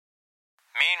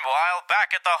Meanwhile,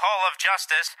 back at the Hall of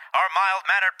Justice, our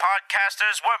mild-mannered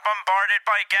podcasters were bombarded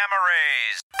by gamma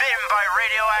rays, bitten by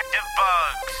radioactive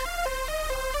bugs,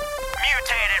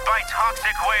 mutated by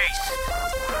toxic waste,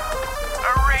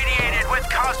 irradiated with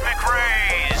cosmic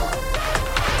rays,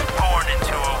 born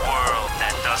into a world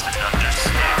that doesn't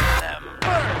understand them.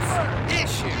 First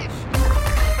issue.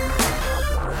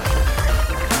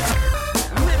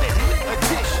 Limited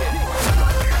edition.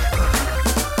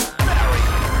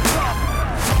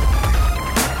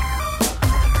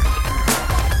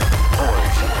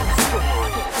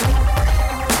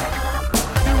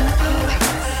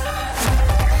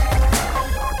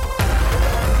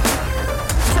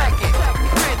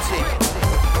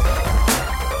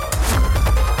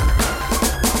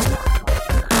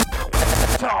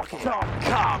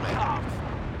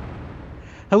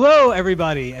 Hello,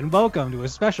 everybody, and welcome to a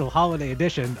special holiday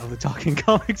edition of the Talking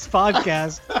Comics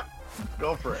podcast.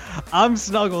 Go for it. I'm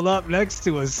snuggled up next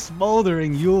to a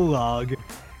smoldering Yule log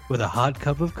with a hot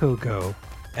cup of cocoa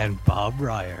and Bob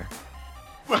Ryer.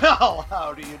 Well,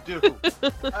 how do you do?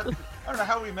 I don't know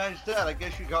how we managed that. I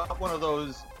guess you got one of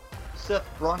those Seth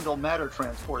Brundle matter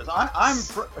transporters.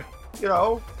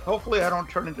 Hopefully I don't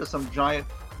turn into some giant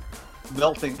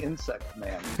melting insect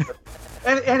man.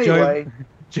 Anyway.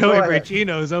 Joey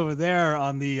Bracino's over there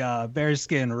on the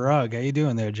bearskin rug. How you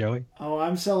doing there, Joey? Oh,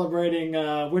 I'm celebrating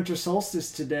winter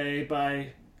solstice today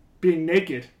by being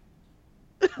naked.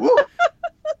 Woo.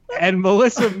 And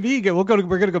Melissa Megan, we're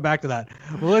gonna go back to that.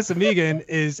 Melissa Megan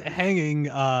is hanging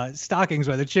stockings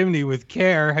by the chimney with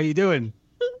care. How you doing?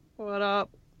 What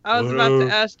up? I was about to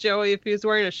ask Joey if he was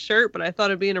wearing a shirt, but I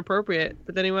thought it'd be inappropriate.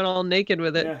 But then he went all naked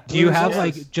with it. Yeah. Do you have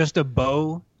like just a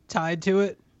bow tied to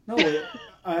it? No,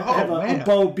 I have a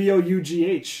bow,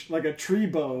 B-O-U-G-H, like a tree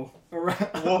bow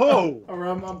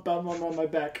around my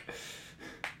back.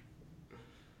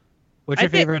 What's your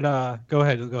favorite? Go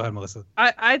ahead, Melissa.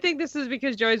 I think this is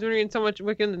because Joey's been reading so much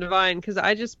Wicked and Divine, because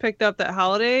I just picked up that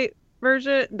holiday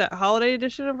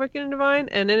edition of Wicked and Divine,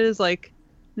 and it is like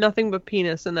nothing but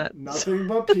penis in that. Nothing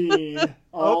but peen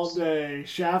all day.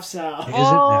 Shafts out. Is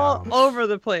all it now? over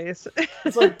the place.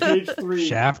 It's like page 3.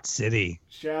 Shaft City.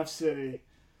 Shaft City.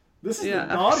 This is the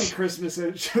naughty Christmas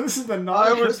edition. This is the naughty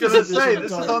I was Christmas going to say, edition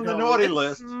this of is Talking on the Comics. naughty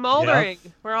list. Smoldering.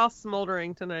 Yep. We're all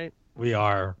smoldering tonight. We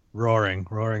are roaring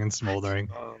and smoldering.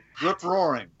 Rip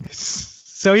roaring.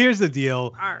 So here's the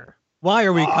deal. Arr. Why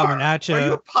are we coming at you? Are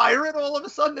you a pirate all of a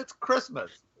sudden? It's Christmas.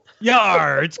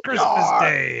 Yar! It's Christmas Yar.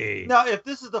 Day. Now, if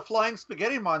this is the Flying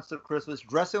Spaghetti Monster Christmas,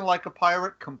 dressing like a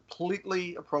pirate,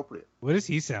 completely appropriate. What does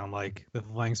he sound like? The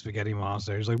Flying Spaghetti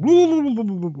Monster. He's like,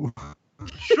 woo.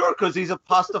 Sure, because he's a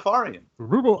Pastafarian.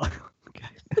 Okay.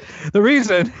 The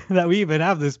reason that we even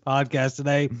have this podcast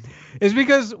today is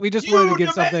because we just wanted to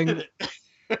give something.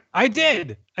 I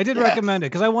did recommend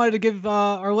it because I wanted to give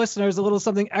our listeners a little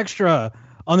something extra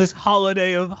on this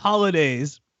holiday of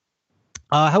holidays.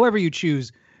 However you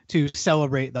choose to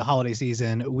celebrate the holiday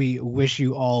season, we wish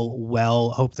you all well.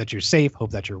 Hope that you're safe,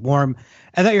 hope that you're warm,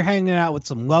 and that you're hanging out with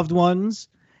some loved ones.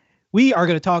 We are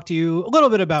going to talk to you a little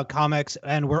bit about comics,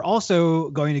 and we're also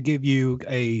going to give you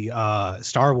a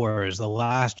Star Wars: The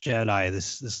Last Jedi,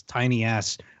 this tiny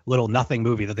ass little nothing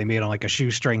movie that they made on like a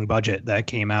shoestring budget that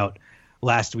came out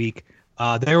last week.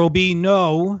 There will be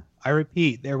no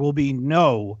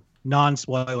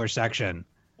non-spoiler section.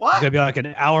 What? It's going to be like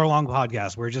an hour-long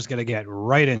podcast. We're just going to get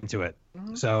right into it.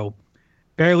 Mm-hmm. So,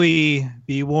 barely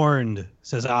be warned,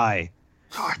 says I.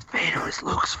 Darth Vader is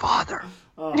Luke's father.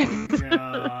 Oh,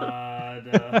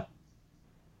 God.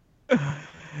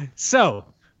 So,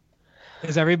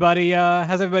 how's everybody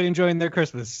enjoying their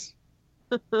Christmas?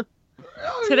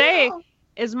 Today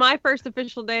is my first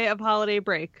official day of holiday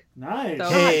break. Nice. So,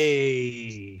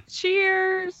 Hey!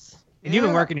 Cheers! And you've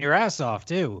been working your ass off,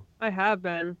 too. I have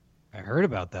been. I heard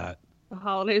about that. The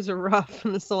holidays are rough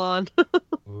in the salon.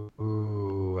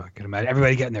 Ooh, I can imagine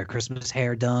everybody getting their Christmas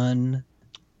hair done.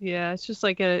 Yeah, it's just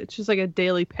like a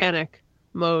daily panic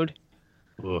mode.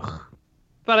 Ugh.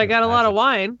 But I got a lot of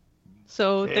wine,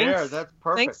 so thanks. That's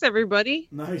perfect. Thanks, everybody.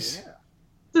 Nice.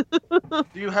 Yeah. Do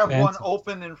you have Fancy. one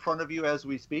open in front of you as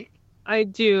we speak? I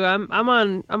do. I'm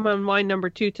on wine number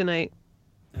 2 tonight.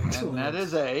 Excellent. And that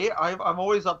is I'm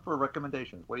always up for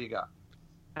recommendations. What do you got?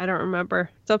 I don't remember.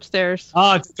 It's upstairs.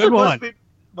 Oh, it's a good one.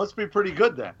 Must be pretty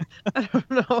good then. I don't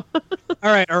know.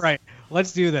 All right.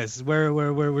 Let's do this.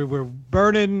 We're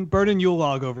burning Yule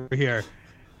log over here.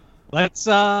 Let's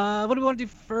what do we want to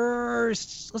do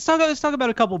first? Let's talk about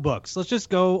a couple books. Let's just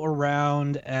go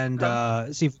around and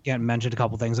see if we can mention a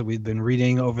couple things that we've been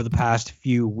reading over the past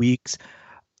few weeks.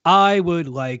 I would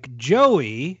like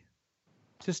Joey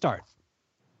to start.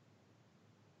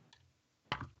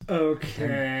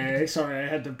 Okay, sorry, I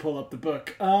had to pull up the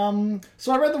book.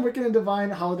 So I read the Wicked and Divine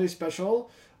holiday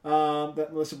special that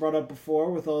Melissa brought up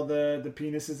before with all the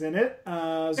penises in it. It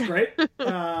was great.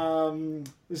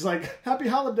 It's like, happy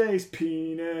holidays,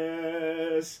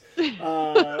 penis. Really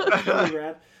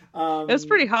rad. It was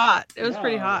pretty hot. It was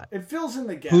pretty hot. It fills in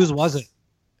the gaps. Whose was it?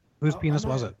 Whose penis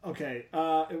was it? Okay,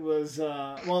 it was,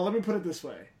 well, let me put it this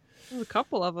way. There's a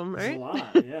couple of them, right? There's a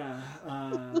lot, yeah.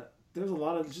 There's a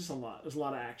lot. There's a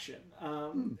lot of action.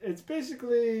 It's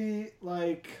basically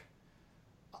like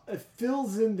it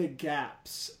fills in the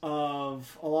gaps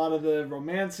of a lot of the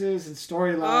romances and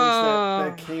storylines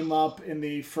that came up in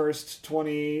the first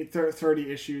 20,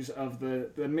 30 issues of the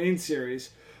main series.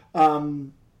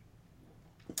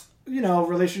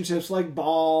 Relationships like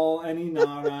Ball and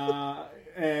Inara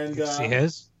and see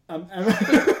his?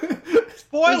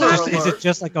 Spoiler alert. Is it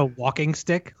just like a walking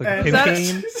stick, like a pimp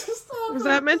game? Was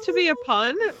that meant to be a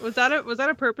pun? Was that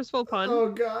a purposeful pun? Oh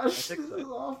gosh, this is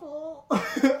awful.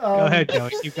 Go ahead, Joe.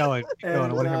 Keep going. I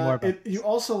want to hear more about it. You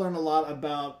also learn a lot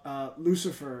about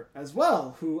Lucifer as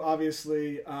well, who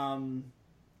obviously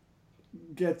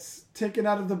gets taken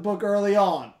out of the book early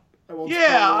on.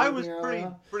 I was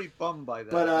pretty bummed by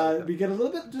that. But we get a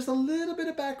little bit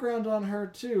of background on her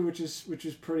too, which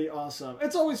is pretty awesome.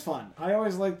 It's always fun. I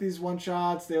always like these one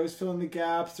shots. They always fill in the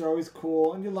gaps. They're always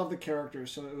cool, and you love the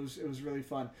characters, so it was really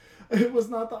fun. It was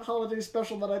not the holiday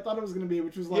special that I thought it was going to be,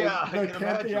 which was like the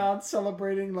Pantheon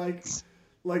celebrating like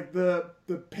the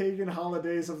pagan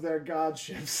holidays of their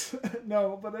godships.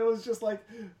 No, but it was just like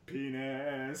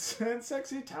penis and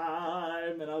sexy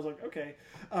time, and I was like, okay.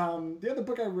 The other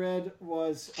book I read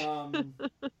was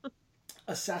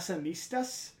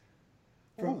Assassinistas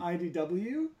from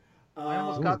IDW. I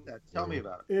almost got that. Tell me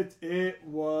about it. It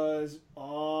was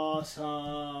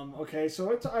awesome. Okay,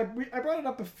 so I brought it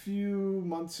up a few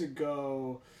months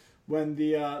ago when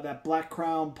the that Black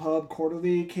Crown Pub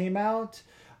Quarterly came out.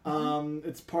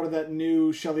 It's part of that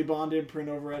new Shelley Bond imprint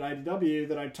over at IDW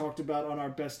that I talked about on our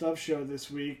Best Of show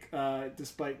this week,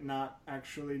 despite not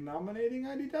actually nominating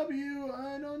IDW.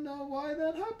 I don't know why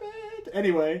that happened.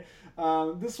 Anyway,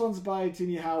 this one's by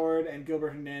Tini Howard and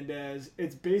Gilbert Hernandez.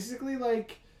 It's basically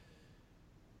like,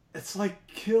 it's like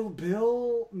Kill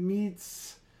Bill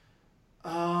meets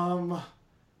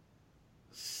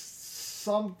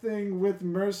something with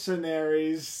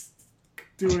mercenaries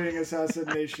doing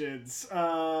assassinations.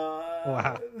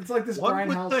 Wow. It's like this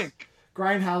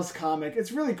Grindhouse comic.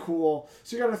 It's really cool.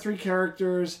 So you got our three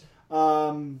characters,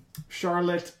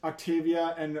 Charlotte,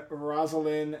 Octavia, and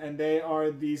Rosalind, and they are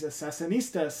these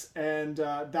assassinistas, and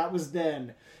that was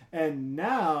then. And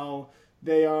now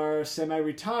they are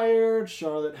semi-retired.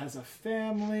 Charlotte has a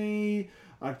family.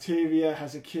 Octavia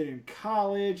has a kid in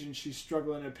college, and she's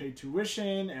struggling to pay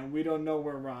tuition, and we don't know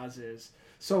where Roz is.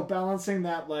 So balancing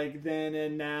that, like, then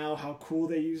and now, how cool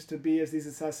they used to be as these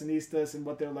assassinistas and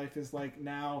what their life is like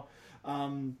now.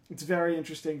 It's very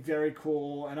interesting, very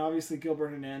cool. And obviously Gilbert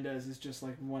Hernandez is just,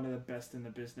 like, one of the best in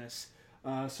the business.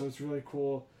 So it's really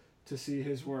cool to see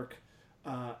his work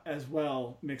as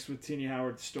well, mixed with Tini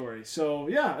Howard's story. So,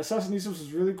 yeah, Assassinistas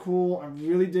was really cool. I'm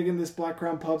really digging this Black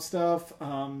Crown Pub stuff.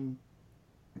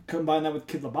 Combine that with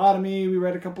Kid Lobotomy we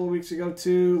read a couple of weeks ago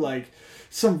too. Like,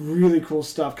 some really cool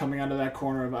stuff coming out of that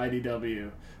corner of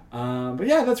IDW. But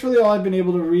yeah, that's really all I've been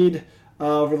able to read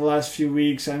over the last few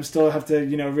weeks. I still have to,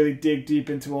 really dig deep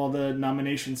into all the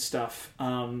nomination stuff.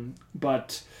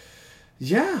 But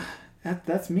yeah,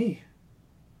 that's me.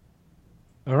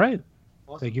 All right.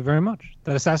 Awesome. Thank you very much.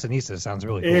 That Assassinista sounds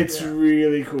really cool. It's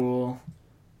really cool.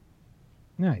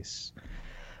 Nice.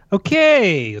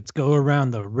 Okay, let's go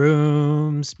around the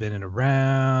room, spinning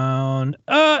around.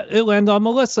 It landed on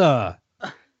Melissa.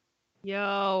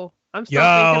 Yo, I'm still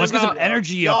thinking let's get some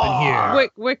energy up in here.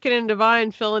 Wicked and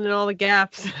Divine filling in all the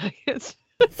gaps.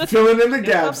 Filling in the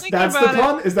gaps. That's the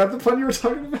pun? Is that the pun you were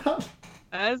talking about?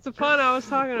 That's the pun I was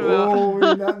talking about. Oh,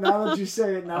 now that you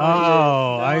say it,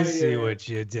 I see what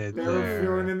you did there. They're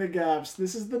filling in the gaps.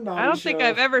 This is the I don't think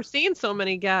I've ever seen so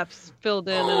many gaps filled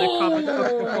in a comic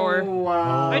book before.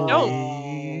 Wow. I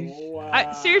don't.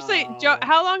 Wow. Seriously,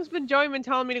 how long's Joey been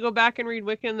telling me to go back and read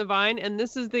Wicked and the Vine? And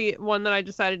this is the one that I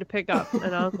decided to pick up.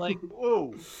 And I was like,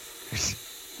 whoa.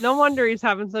 No wonder he's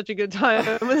having such a good time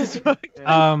with this book.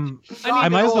 I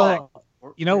might as well.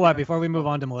 You know what? Before we move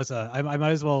on to Melissa, I might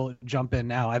as well jump in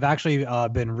now. I've actually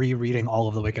been rereading all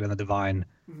of The Wicked and the Divine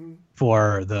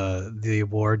for the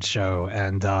awards show,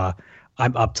 and I'm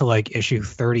up to like issue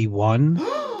 31.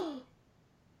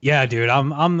 Yeah, dude,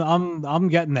 I'm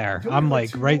getting there. I'm like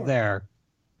right there.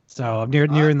 So I'm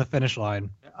nearing the finish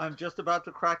line. I'm just about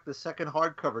to crack the second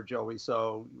hardcover, Joey.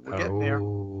 So we're getting there.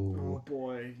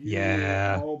 boy.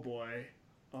 Yeah. Oh boy.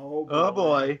 Oh boy. Oh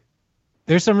boy.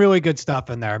 There's some really good stuff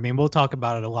in there. I mean, we'll talk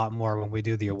about it a lot more when we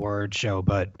do the award show,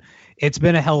 but it's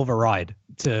been a hell of a ride,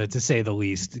 to say the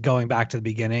least. Going back to the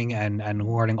beginning and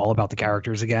learning all about the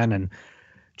characters again, and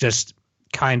just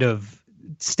kind of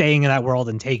staying in that world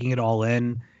and taking it all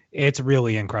in. It's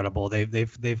really incredible. They've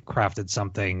crafted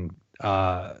something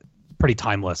pretty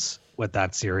timeless with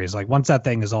that series. Like, once that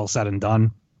thing is all said and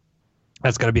done,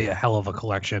 that's going to be a hell of a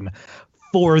collection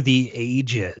for the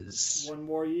ages. One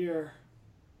more year.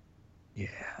 Yeah.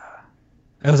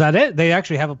 Is that it? They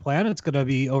actually have a plan? It's going to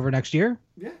be over next year?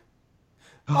 Yeah.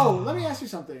 Oh, let me ask you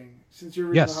something. Since you're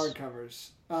reading the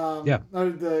hardcovers. Yeah.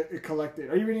 The collected.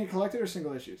 Are you reading it collected or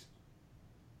single issues?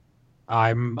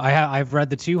 I've read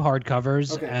the 2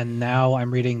 hardcovers, okay. And now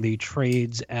I'm reading the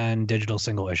trades and digital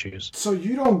single issues. So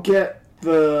you don't get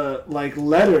the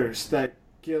letters that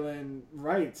Gillen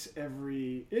writes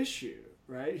every issue,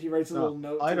 right? He writes a little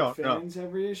note to fans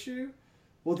every issue.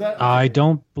 Well, I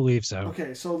don't believe so.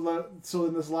 Okay, so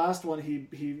in this last one, he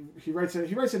writes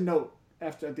a note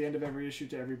at the end of every issue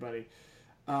to everybody,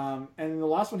 and in the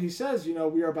last one he says,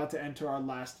 we are about to enter our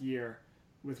last year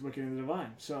with Wicked and the Divine,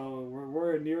 so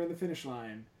we're nearing the finish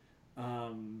line,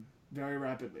 very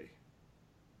rapidly.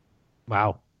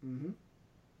 Wow. Mm-hmm.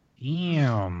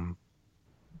 Damn.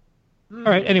 All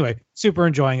right. Anyway, super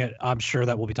enjoying it. I'm sure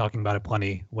that we'll be talking about it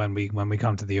plenty when we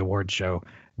come to the award show,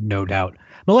 no doubt.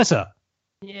 Melissa.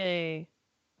 Yay.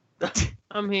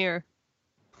 I'm here.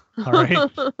 All right.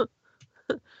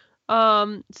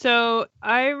 So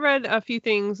I read a few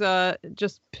things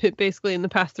just basically in the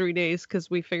past 3 days because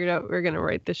we figured out we were going to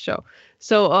write this show.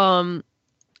 So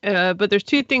but there's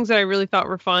 2 things that I really thought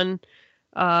were fun.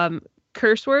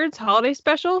 Curse Words Holiday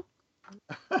Special,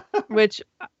 which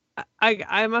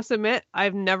I must admit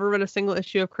I've never read a single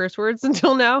issue of Curse Words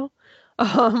until now.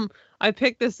 I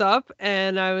picked this up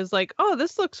and I was like, oh,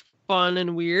 this looks fun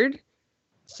and weird.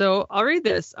 So I'll read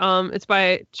this. It's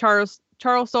by Charles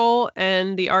Soule,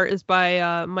 and the art is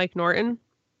by Mike Norton,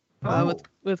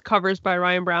 with covers by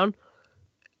Ryan Brown.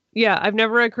 Yeah, I've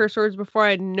never read Curse Words before. I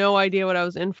had no idea what I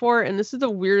was in for, and this is the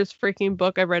weirdest freaking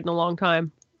book I've read in a long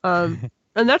time. And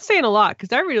that's saying a lot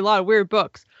because I read a lot of weird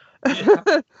books.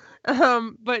 Yeah.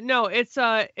 But no, it's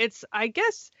I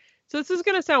guess so. This is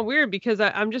gonna sound weird because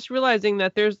I'm just realizing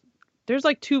that there's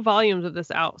like 2 volumes of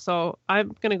this out, so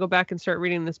I'm gonna go back and start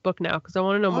reading this book now because I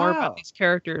want to know more about these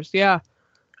characters. Yeah.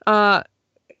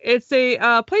 It's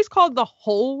a place called the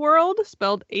Whole World,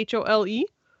 spelled Hole.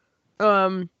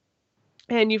 And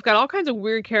you've got all kinds of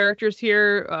weird characters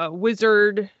here,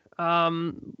 wizard,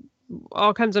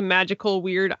 all kinds of magical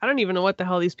weird. I don't even know what the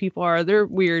hell these people are. They're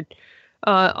weird.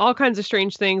 All kinds of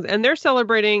strange things. And they're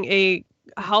celebrating a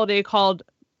holiday called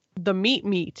the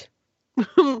Meat,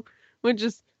 which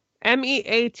is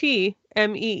MEAT.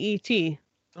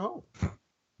 Oh.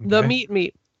 The Okay.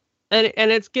 Meat.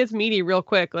 And it gets meaty real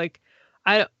quick. Like,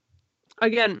 I'm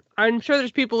sure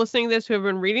there's people listening to this who have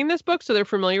been reading this book, so they're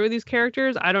familiar with these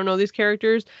characters. I don't know these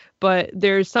characters, but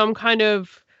there's some kind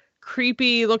of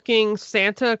creepy looking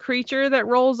Santa creature that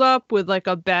rolls up with like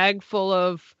a bag full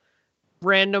of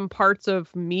random parts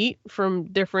of meat from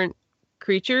different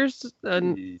creatures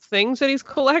and things that he's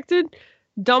collected,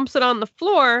 dumps it on the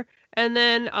floor, and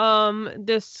then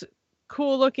this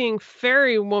cool looking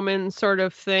fairy woman sort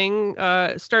of thing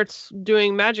starts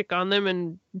doing magic on them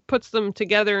and puts them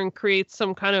together and creates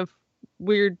some kind of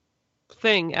weird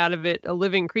thing out of it, a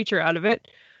living creature out of it,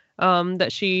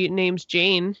 that she names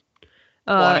Jane.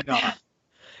 Why not?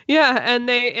 Yeah, and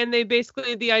they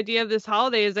basically, the idea of this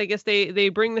holiday is, I guess they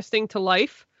bring this thing to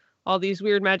life, all these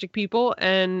weird magic people,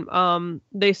 and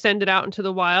they send it out into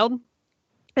the wild.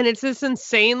 And it's this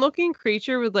insane looking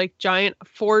creature with like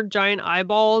 4 giant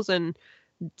eyeballs and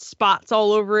spots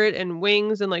all over it and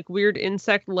wings and like weird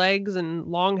insect legs and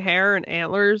long hair and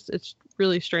antlers. It's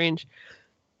really strange.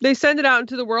 They send it out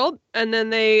into the world, and then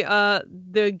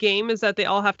the game is that they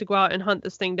all have to go out and hunt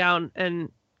this thing down and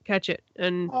catch it.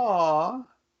 And Aww.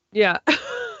 yeah,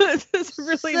 it's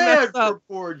really Sad messed up. for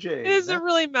poor Jane. It is a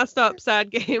really messed up, sad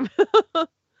game.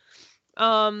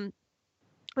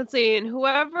 Let's see, and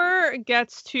whoever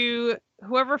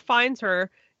finds her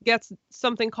gets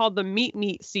something called the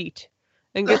meat seat,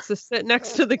 and gets to sit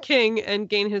next to the king and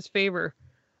gain his favor.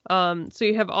 So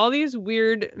you have all these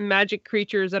weird magic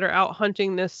creatures that are out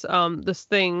hunting this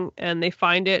thing, and they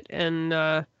find it, and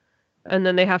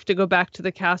then they have to go back to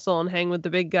the castle and hang with the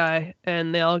big guy,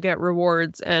 and they all get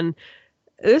rewards. And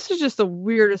this is just the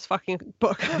weirdest fucking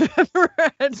book I've ever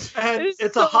read. And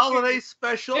it's a holiday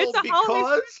special. It's a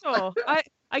holiday special.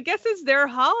 I guess it's their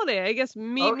holiday. I guess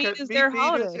meat is their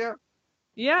holiday.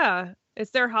 Yeah.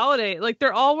 It's their holiday. Like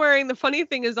they're all wearing. The funny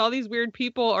thing is, all these weird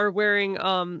people are wearing.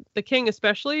 The king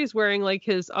especially is wearing like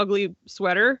his ugly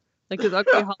sweater, like his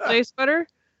ugly holiday sweater.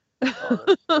 Oh,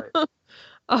 that's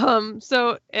right.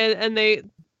 So and they,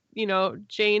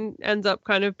 Jane ends up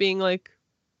kind of being like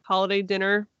holiday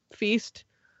dinner feast.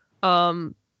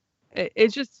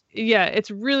 It's just,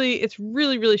 it's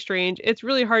really really strange. It's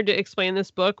really hard to explain this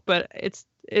book, but it's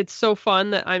so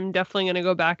fun that I'm definitely going to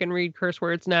go back and read Curse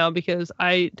Words now because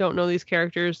I don't know these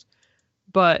characters,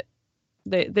 but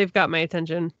they've got my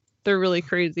attention. They're really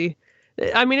crazy.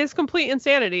 I mean, it's complete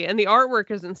insanity, and the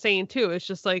artwork is insane too. It's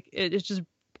just like it's just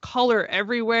color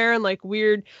everywhere and like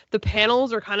weird. The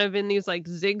panels are kind of in these like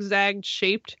zigzag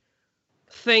shaped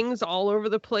things all over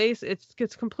the place.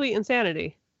 It's complete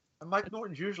insanity. And Mike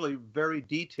Norton's usually very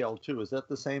detailed too. Is that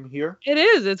the same here? It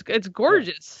is. It's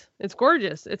gorgeous. It's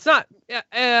gorgeous. It's not.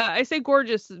 I say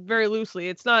gorgeous very loosely.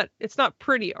 It's not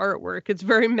pretty artwork. It's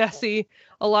very messy.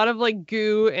 A lot of like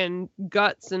goo and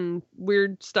guts and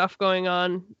weird stuff going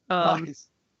on. Nice.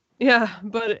 Yeah,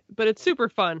 but it's super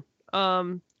fun.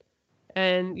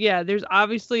 And yeah, there's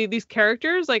obviously these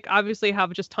characters like obviously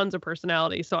have just tons of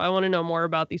personality. So I want to know more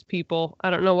about these people. I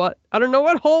don't know what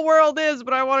Whole World is,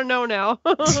 but I want to know now.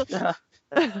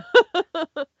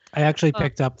 I actually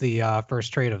picked up the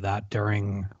first trade of that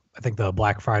during, I think, the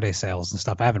Black Friday sales and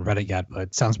stuff. I haven't read it yet, but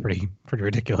it sounds pretty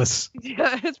ridiculous.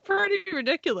 Yeah, it's pretty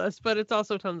ridiculous, but it's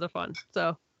also tons of fun.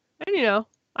 So, and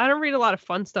I don't read a lot of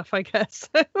fun stuff, I guess.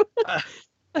 But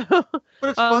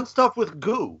it's fun stuff with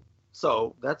goo.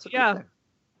 So that's a good thing.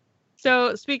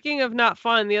 So speaking of not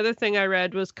fun, the other thing I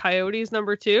read was Coyotes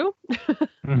 #2,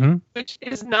 Mm-hmm. which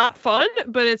is not fun,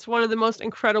 but it's one of the most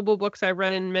incredible books I've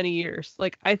read in many years.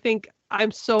 Like, I think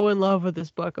I'm so in love with this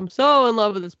book.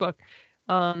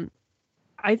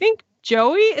 I think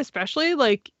Joey, especially,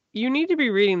 like, you need to be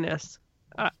reading this.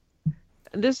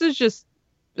 This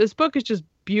book is just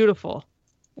beautiful.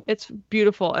 It's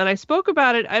beautiful. And I spoke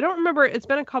about it. I don't remember. It's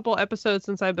been a couple episodes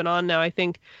since I've been on now, I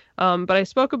think. But I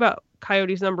spoke about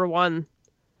Coyotes #1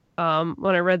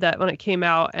 when I read that when it came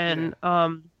out. And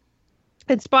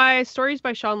it's stories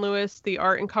by Sean Lewis. The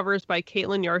art and covers by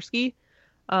Caitlin Yarsky.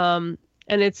 And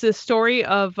it's a story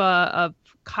of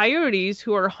coyotes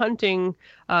who are hunting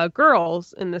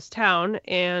girls in this town.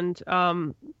 And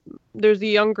there's a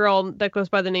young girl that goes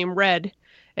by the name Red.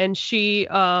 And she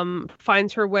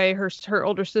finds her way. Her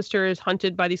older sister is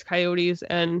hunted by these coyotes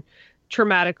and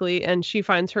traumatically, and she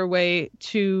finds her way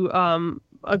to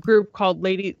a group called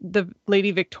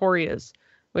Lady Victorias,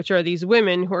 which are these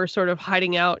women who are sort of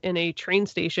hiding out in a train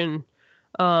station,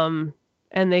 and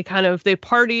they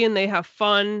party and they have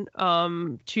fun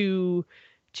to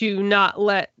not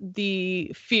let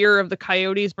the fear of the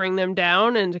coyotes bring them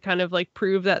down, and to kind of like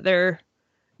prove that they're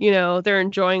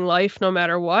enjoying life no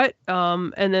matter what.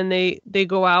 And then they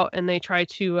go out and they try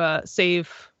to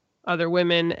save other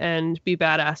women and be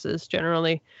badasses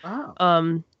generally.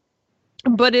 Oh.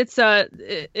 But it's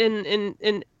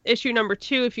in issue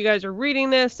 #2, if you guys are reading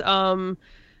this,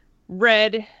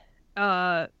 Red,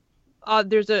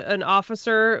 there's an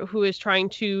officer who is trying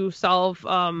to solve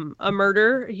a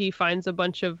murder. He finds a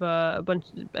bunch. I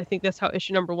think that's how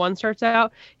issue #1 starts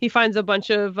out. He finds a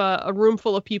bunch of a room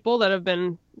full of people that have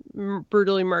been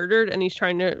brutally murdered, and he's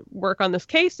trying to work on this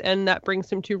case, and that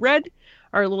brings him to Red,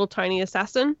 our little tiny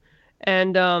assassin,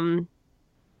 and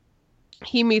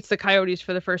he meets the coyotes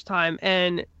for the first time,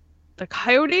 and the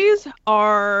coyotes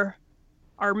are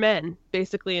men,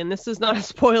 basically, and this is not a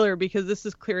spoiler because this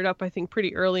is cleared up, I think,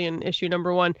 pretty early in issue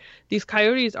 #1. These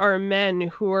coyotes are men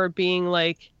who are being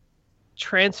like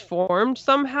transformed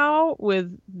somehow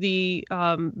with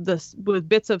with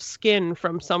bits of skin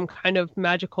from some kind of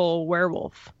magical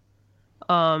werewolf.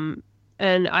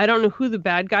 And I don't know who the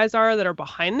bad guys are that are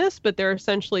behind this, but they're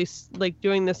essentially like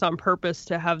doing this on purpose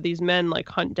to have these men like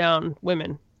hunt down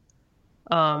women.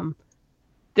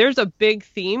 There's a big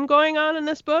theme going on in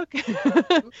this book.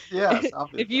 Yes,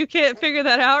 if you can't figure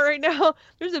that out right now,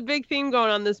 there's a big theme going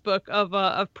on in this book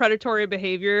of predatory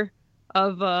behavior,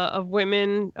 of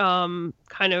women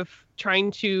kind of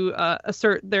trying to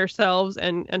assert themselves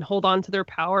and hold on to their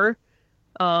power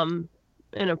in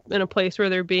a place where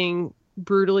they're being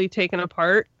brutally taken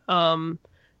apart.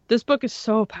 This book is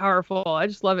so powerful. I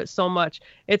just love it so much.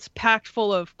 It's packed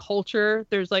full of culture.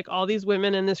 There's like all these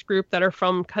women in this group that are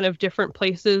from kind of different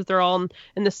places. They're all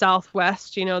in the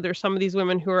Southwest. There's some of these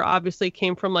women who are obviously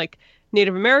came from like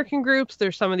Native American groups.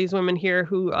 There's some of these women here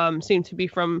who seem to be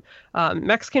from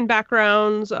Mexican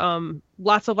backgrounds.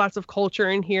 Lots of culture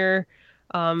in here.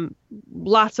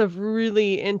 Lots of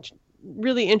really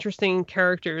really interesting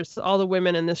characters. All the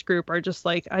women in this group are just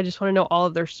like, I just want to know all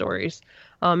of their stories.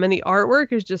 And the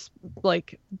artwork is just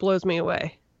like blows me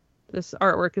away. This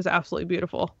artwork is absolutely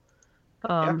beautiful.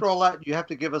 After all that, you have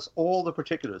to give us all the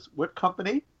particulars. What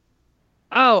company?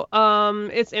 Oh,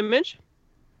 it's Image.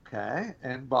 Okay,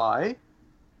 and by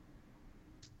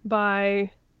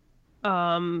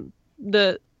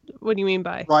what do you mean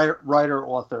by writer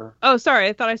author? Oh, sorry,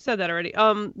 I thought I said that already.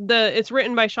 It's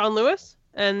written by Sean Lewis,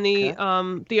 and the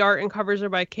art and covers are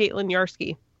by Caitlin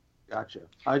Yarsky. Gotcha.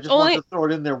 I just want to throw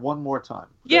it in there one more time.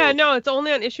 Yeah, no, it's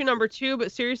only on issue number 2,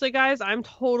 but seriously, guys, I'm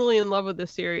totally in love with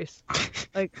this series.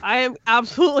 Like, I am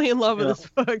absolutely in love with this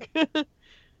book.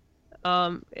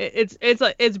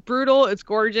 It's brutal, it's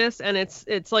gorgeous, and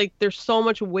it's like there's so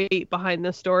much weight behind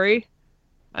this story.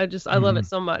 I love it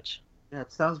so much. Yeah,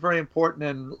 it sounds very important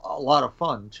and a lot of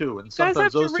fun too. And sometimes you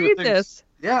guys have to read this.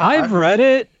 Yeah, I've read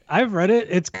it.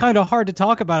 It's kind of hard to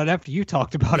talk about it after you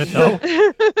talked about it, though.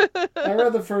 I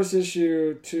read the first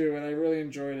issue too, and I really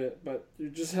enjoyed it. But you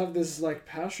just have this like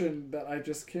passion that I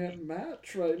just can't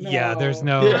match right now. Yeah, there's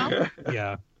no.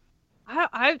 Yeah.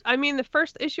 I mean, the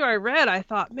first issue I read, I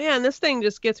thought, man, this thing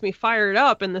just gets me fired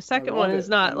up, and the second one is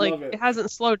not it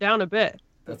hasn't slowed down a bit.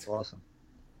 That's awesome.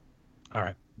 All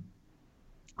right.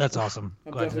 That's awesome.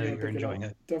 Glad to know you're enjoying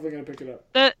it. Definitely gonna pick it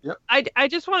up. I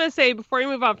just want to say before you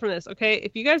move on from this, okay?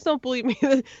 If you guys don't believe me,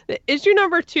 the issue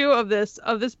number 2 of this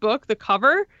book, the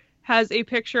cover has a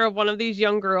picture of one of these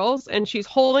young girls, and she's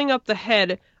holding up the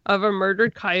head of a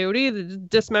murdered coyote, the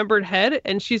dismembered head,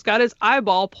 and she's got his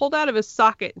eyeball pulled out of his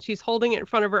socket, and she's holding it in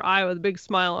front of her eye with a big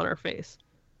smile on her face.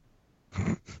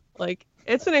 Like,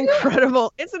 it's an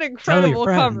incredible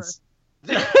cover.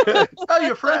 Tell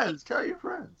your friends.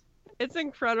 It's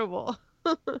incredible.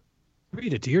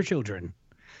 Read it to your children.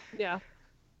 Yeah.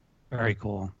 Very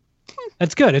cool.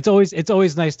 That's good. It's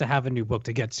always nice to have a new book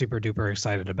to get super duper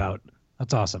excited about.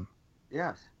 That's awesome.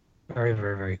 Yes. Very,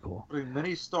 very, very cool. Putting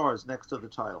many stars next to the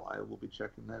title. I will be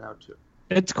checking that out too.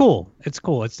 It's cool.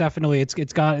 It's definitely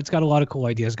it's got a lot of cool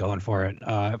ideas going for it.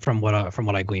 From what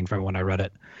I gleaned from when I read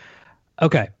it.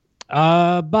 Okay.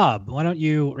 Bob, why don't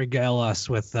you regale us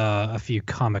with a few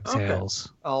comic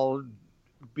tales? I'll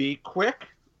be quick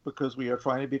because we are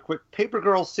trying to be quick. Paper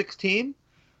Girl 16.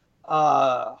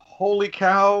 Holy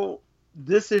cow!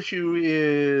 This issue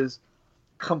is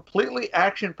completely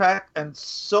action-packed and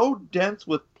so dense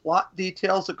with plot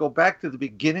details that go back to the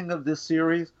beginning of this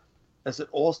series as it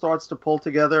all starts to pull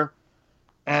together,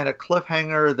 and a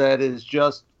cliffhanger that is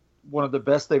just one of the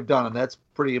best they've done, and that's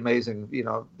pretty amazing,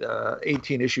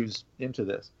 18 issues into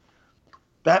this.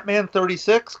 Batman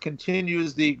 36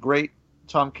 continues the great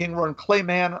Tom King run.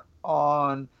 Clayman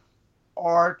on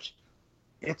art.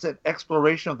 It's an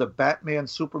exploration of the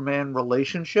Batman-Superman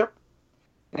relationship,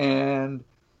 and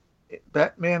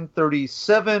Batman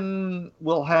 37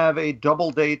 will have a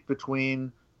double date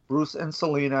between Bruce and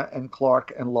Selina and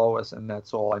Clark and Lois, and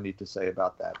that's all I need to say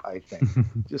about that, I think.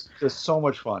 just so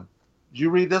much fun. Did you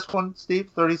read this one, Steve?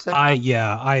 36?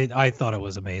 I thought it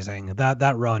was amazing.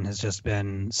 That run has just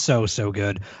been so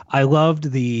good. I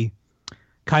loved the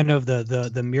kind of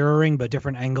the mirroring but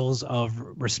different angles of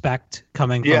respect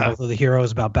coming from both of the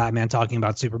heroes about Batman talking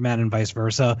about Superman and vice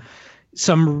versa.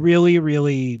 Some really,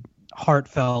 really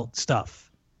heartfelt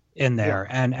stuff in there,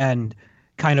 and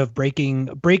kind of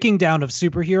breaking down of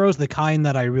superheroes, the kind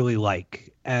that I really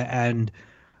like, and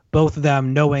both of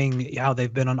them knowing how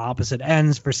they've been on opposite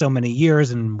ends for so many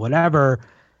years and whatever,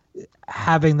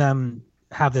 having them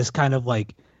have this kind of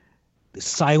like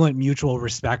silent mutual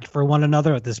respect for one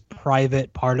another at this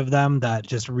private part of them that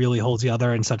just really holds the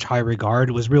other in such high regard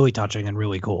was really touching and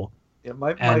really cool. Yeah,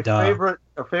 my favorite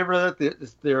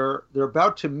is they're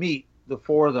about to meet, the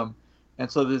four of them,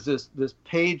 and so there's this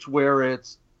page where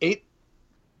it's eight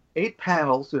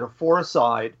panels, 4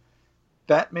 aside,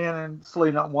 Batman and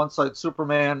Selina on one side,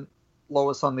 Superman,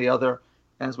 Lois on the other,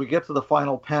 and as we get to the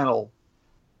final panel,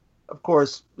 of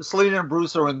course, Selina and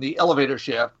Bruce are in the elevator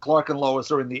shaft, Clark and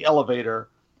Lois are in the elevator,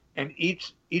 and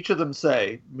each of them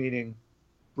say, meaning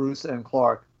Bruce and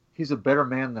Clark, he's a better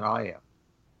man than I am.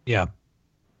 Yeah.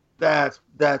 That's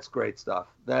great stuff.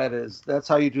 That's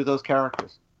how you do those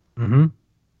characters. Mm-hmm.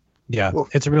 Yeah, well,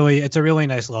 it's a really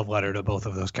nice love letter to both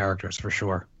of those characters for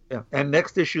sure. Yeah, and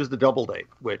next issue is the double date,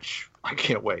 which I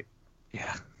can't wait.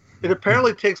 Yeah. It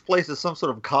apparently takes place at some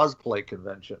sort of cosplay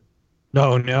convention.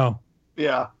 No.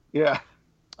 Yeah.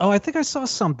 Oh, I think I saw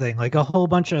something like a whole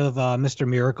bunch of Mr.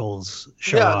 Miracles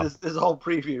show up. Yeah, there's a whole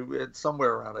preview. It's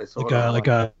somewhere around. I saw like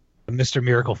a Mr.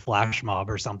 Miracle flash mob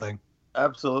or something.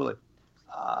 Absolutely.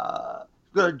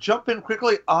 Going to jump in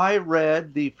quickly. I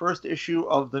read the first issue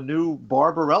of the new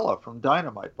Barbarella from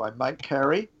Dynamite by Mike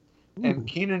Carey. and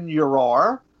Keenan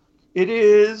Urar. It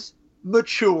is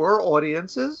mature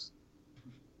audiences.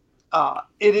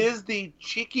 It is the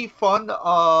cheeky fun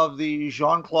of the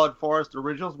Jean-Claude Forest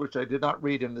originals, which I did not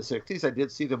read in the 60s. I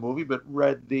did see the movie, but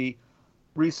read the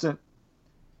recent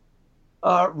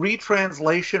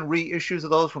retranslation, reissues of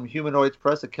those from Humanoids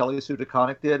Press that Kelly Sue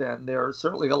DeConnick did, and they're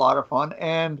certainly a lot of fun.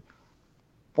 And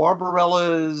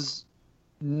Barbarella's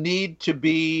need to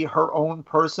be her own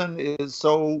person is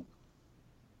so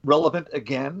relevant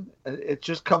again. It's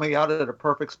just coming out at a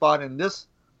perfect spot. In this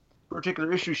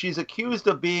particular issue, she's accused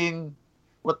of being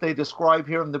what they describe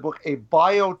here in the book, a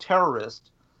bioterrorist,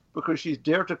 because she's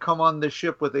dared to come on the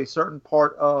ship with a certain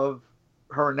part of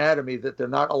her anatomy that they're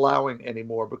not allowing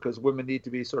anymore because women need to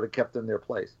be sort of kept in their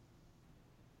place.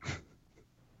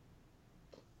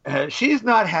 She's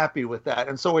not happy with that,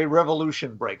 and so a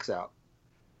revolution breaks out.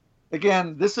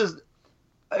 Again, this is,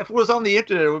 if it was on the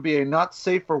internet, it would be a not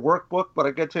safe for work book, but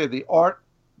I got to tell you, the art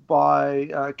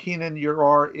by Keenan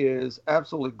Urar is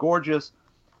absolutely gorgeous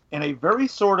in a very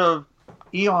sort of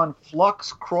Eon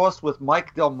Flux crossed with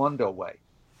Mike Del Mundo way.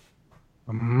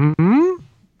 Mm-hmm.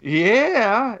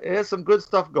 Yeah, there's some good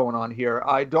stuff going on here.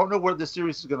 I don't know where the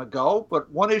series is going to go, but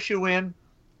one issue in,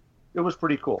 it was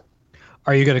pretty cool.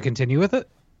 Are you going to continue with it?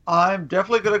 I'm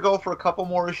definitely going to go for a couple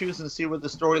more issues and see where the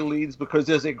story leads, because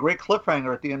there's a great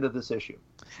cliffhanger at the end of this issue.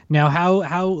 Now,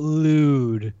 how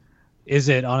lewd is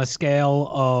it on a scale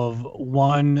of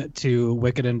 1 to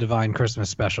Wicked and Divine Christmas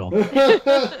Special? Well,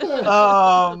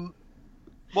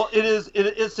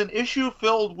 it's an issue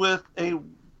filled with a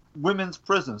women's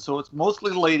prison, so it's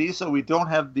mostly ladies, so we don't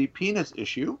have the penis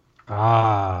issue.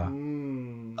 Ah.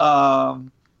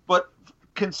 But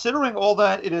considering all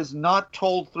that, it is not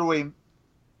told through a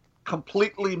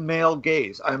completely male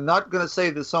gaze. I'm not going to say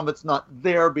that some of it's not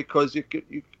there because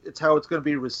it's how it's going to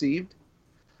be received.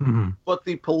 Mm-hmm. But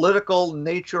the political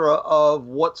nature of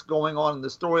what's going on in the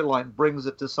storyline brings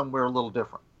it to somewhere a little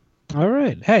different. All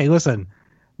right. Hey, listen,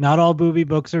 not all booby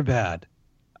books are bad.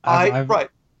 Right.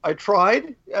 I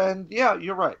tried, and yeah,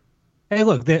 you're right. Hey,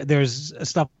 look, there's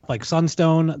stuff like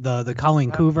Sunstone, the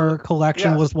Colleen Coover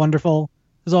collection was wonderful.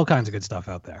 There's all kinds of good stuff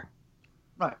out there.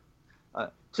 Right.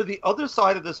 To the other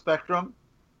side of the spectrum,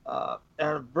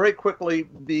 and very quickly,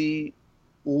 the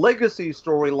Legacy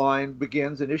storyline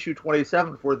begins in issue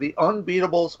 27 for the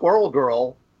Unbeatable Squirrel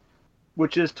Girl,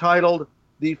 which is titled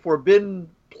The Forbidden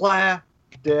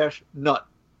Pla-Nut.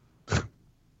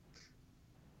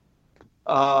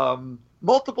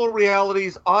 Multiple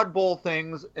realities, oddball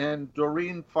things, and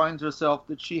Doreen finds herself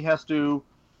that she has to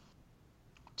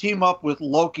team up with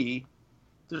Loki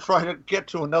to try to get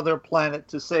to another planet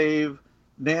to save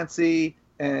Nancy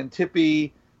and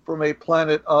Tippy from a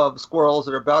planet of squirrels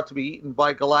that are about to be eaten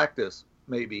by Galactus,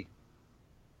 maybe.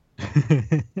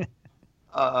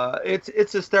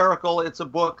 It's hysterical. It's a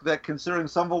book that, considering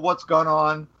some of what's gone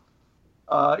on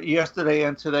yesterday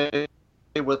and today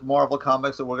with Marvel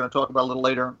Comics that we're going to talk about a little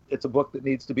later, it's a book that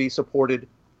needs to be supported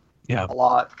a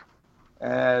lot.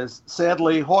 As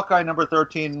sadly, Hawkeye number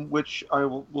 13, which I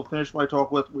will finish my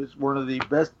talk with, was one of the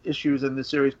best issues in the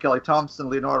series. Kelly Thompson,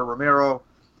 Leonardo Romero,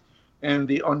 and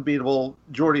the unbeatable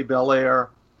Jordi Belair.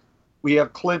 We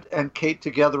have Clint and Kate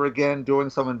together again doing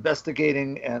some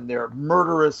investigating, and they're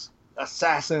murderous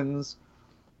assassins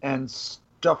and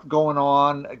stuff going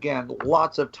on. Again,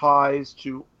 lots of ties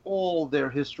to all their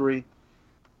history.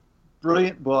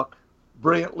 Brilliant book,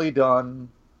 brilliantly done,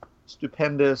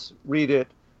 stupendous. Read it,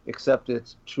 except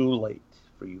it's too late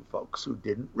for you folks who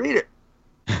didn't read it.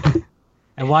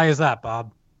 And why is that,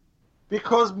 Bob?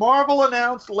 Because Marvel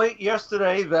announced late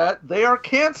yesterday that they are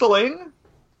canceling,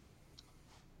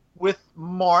 with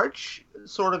March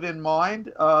sort of in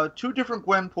mind, 2 different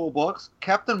Gwenpool books,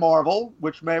 Captain Marvel,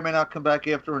 which may or may not come back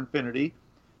after Infinity,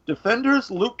 Defenders,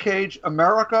 Luke Cage,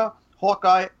 America,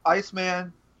 Hawkeye,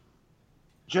 Iceman,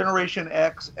 Generation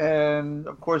X, and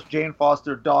of course Jane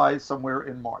Foster dies somewhere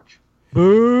in March.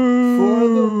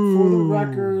 Boo! For the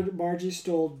record, Margie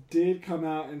Stoll did come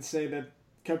out and say that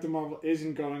Captain Marvel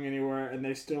isn't going anywhere, and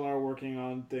they still are working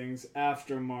on things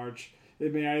after March.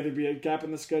 It may either be a gap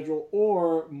in the schedule,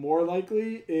 or more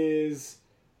likely is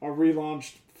a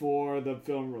relaunch for the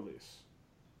film release.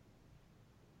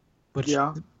 Which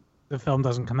the film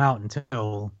doesn't come out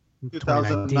until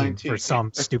 2019 for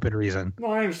some stupid reason. No,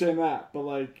 I understand that, but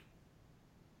like,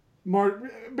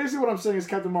 basically what I'm saying is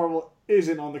Captain Marvel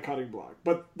isn't on the cutting block,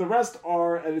 but the rest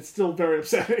are, and it's still very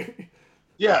upsetting.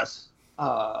 Yes.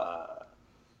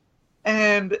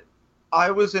 And I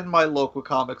was in my local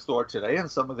comic store today, and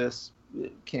some of this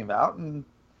came out, and,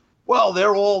 well,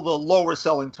 they're all the lower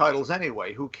selling titles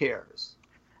anyway. Who cares?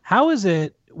 How is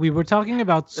it, we were talking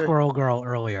about Squirrel Girl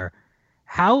earlier,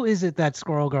 how is it that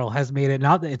Squirrel Girl has made it?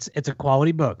 Not that it's a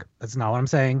quality book. That's not what I'm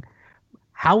saying.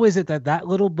 How is it that that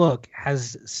little book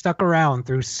has stuck around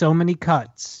through so many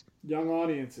cuts? Young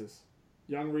audiences,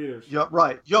 young readers. Yeah,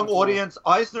 right. Young audience.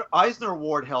 Eisner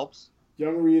Award helps.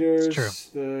 Young readers. It's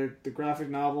true. The graphic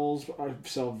novels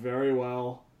sell very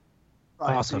well.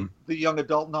 Right. Awesome. The young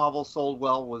adult novel sold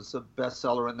well, was a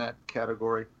bestseller in that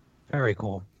category. Very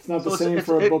cool. It's not the same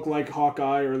for a book like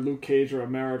Hawkeye or Luke Cage or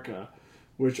America,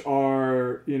 which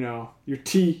are, your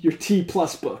T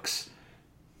plus books.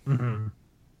 Mm-hmm.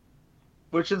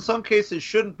 Which in some cases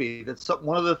shouldn't be. That's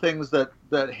one of the things that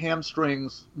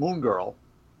hamstrings Moon Girl,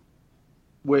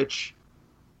 which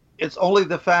it's only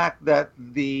the fact that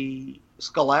the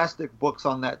Scholastic books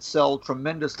on that sell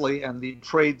tremendously and the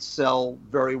trades sell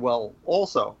very well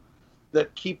also,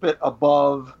 that keep it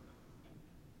above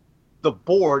the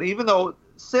board, even though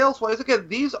sales-wise, again,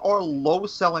 these are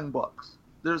low-selling books.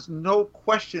 There's no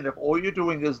question if all you're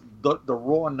doing is the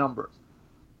raw numbers.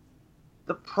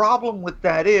 The problem with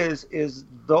that is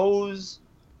those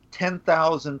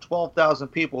 10,000, 12,000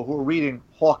 people who are reading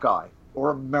Hawkeye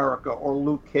or America or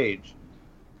Luke Cage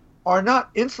are not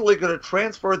instantly going to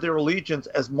transfer their allegiance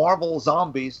as Marvel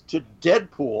Zombies to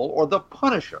Deadpool or The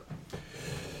Punisher.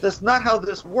 That's not how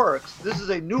this works. This is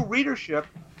a new readership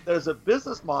that as a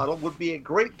business model would be a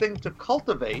great thing to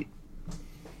cultivate,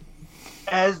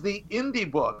 as the indie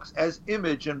books, as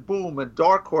Image and Boom and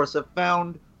Dark Horse have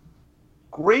found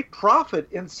great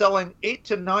profit in selling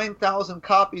 8,000 to 9,000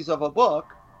 copies of a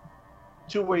book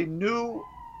to a new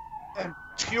and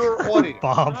pure audience.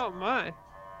 Bob. Oh my.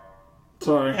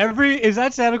 Sorry. Is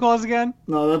that Santa Claus again?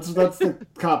 No, that's the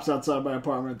cops outside my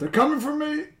apartment. They're coming for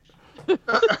me.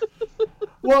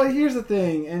 Well, here's the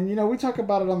thing, and we talk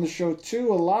about it on the show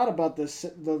too a lot about the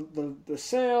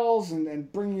sales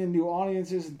and bringing in new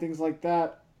audiences and things like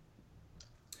that.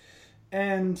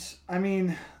 And I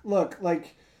mean, look,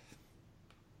 like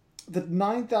the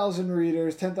 9,000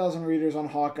 readers, 10,000 readers on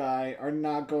Hawkeye are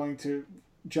not going to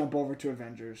jump over to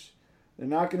Avengers. They're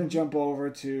not going to jump over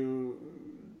to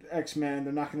X-Men.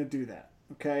 They're not going to do that.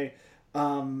 Okay.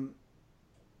 Now,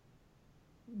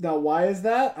 why is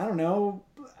that? I don't know.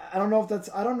 I don't know if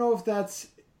that's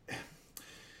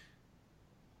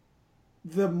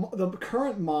the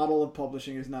current model of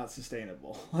publishing is not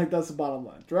sustainable. Like, that's the bottom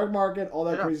line. Direct market, all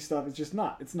that crazy stuff, it's just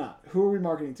not. It's not. Who are we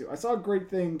marketing to? I saw a great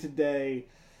thing today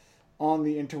on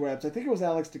the interwebs. I think it was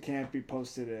Alex DeCampi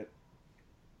posted it.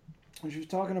 And she was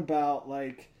talking about,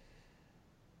 like,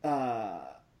 the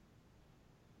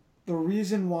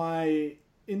reason why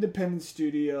independent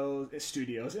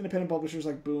independent publishers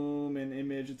like Boom and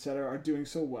Image, etc., are doing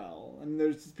so well. And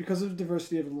it's because of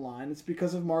diversity of the line. It's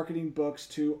because of marketing books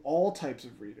to all types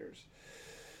of readers.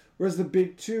 Whereas the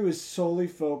big two is solely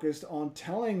focused on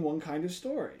telling one kind of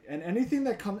story. And anything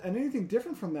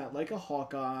different from that, like a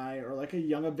Hawkeye or like a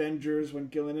Young Avengers when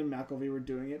Gillen and McElvey were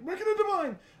doing it, Wicked and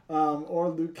Divine, or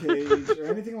Luke Cage or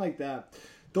anything like that,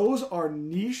 those are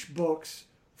niche books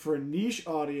for a niche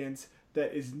audience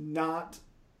that is not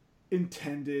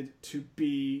intended to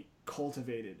be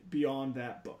cultivated beyond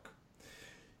that book.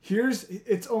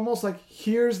 It's almost like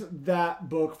here's that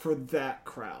book for that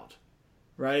crowd,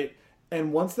 right?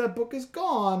 And once that book is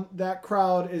gone, that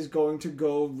crowd is going to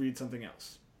go read something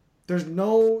else. There's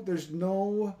nothing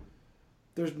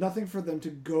for them to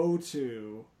go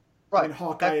to when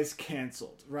Hawkeye is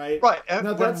canceled, right? Right. And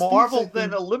now, when Marvel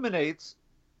then eliminates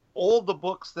all the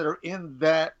books that are in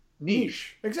that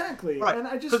niche. Exactly. Right. And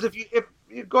I just, because if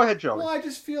you go ahead, Joey. Well, I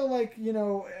just feel like,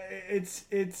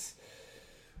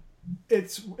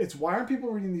 it's why aren't people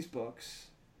reading these books?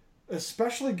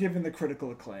 Especially given the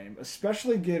critical acclaim,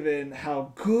 especially given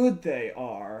how good they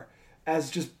are as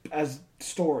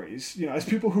stories, as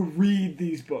people who read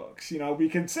these books. We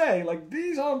can say, like,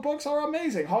 these books are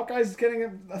amazing. Hawkeye's getting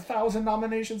 1,000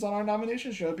 nominations on our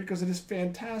nomination show because it is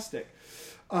fantastic.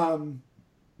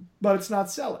 But it's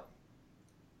not selling.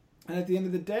 And at the end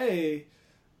of the day,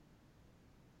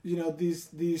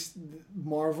 these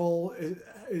Marvel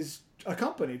is a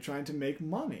company trying to make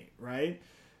money, right?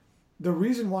 The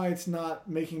reason why it's not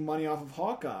making money off of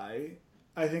Hawkeye,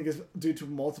 I think, is due to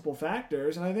multiple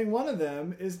factors. And I think one of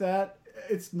them is that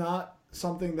it's not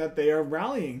something that they are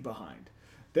rallying behind.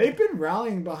 They've been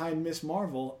rallying behind Miss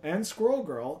Marvel and Squirrel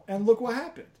Girl, and look what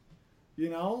happened.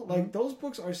 Like, those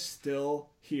books are still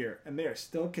here, and they are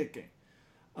still kicking.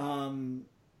 And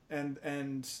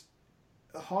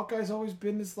Hawkeye's always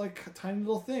been this, like, tiny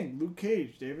little thing. Luke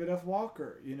Cage, David F.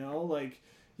 Walker, you got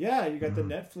the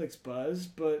Netflix buzz,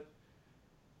 but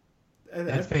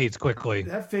that fades quickly.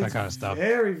 That fades kind of stuff.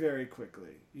 very, very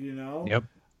quickly, Yep.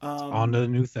 On to the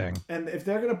new thing. And if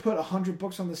they're going to put 100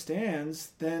 books on the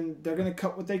stands, then they're going to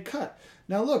cut what they cut.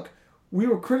 Now, look, we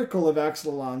were critical of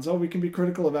Axel Alonso. We can be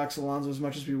critical of Axel Alonso as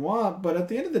much as we want, but at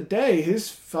the end of the day, his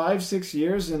 5-6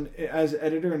 years as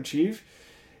editor-in-chief,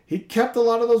 he kept a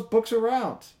lot of those books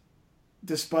around,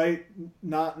 despite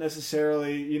not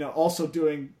necessarily, also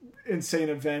doing insane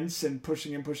events and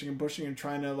pushing and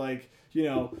trying to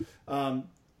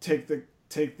take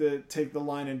the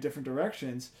line in different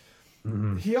directions.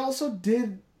 Mm-hmm. He also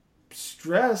did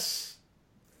stress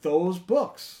those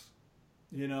books,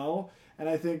 and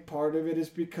I think part of it is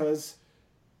because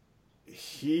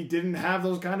he didn't have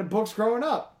those kind of books growing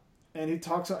up, and he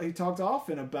talked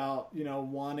often about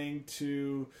wanting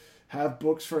to have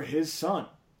books for his son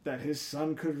that his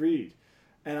son could read,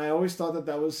 and I always thought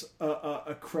that was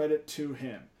a credit to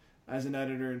him as an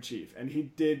editor-in-chief, and he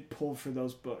did pull for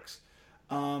those books.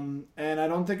 And I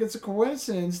don't think it's a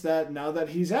coincidence that now that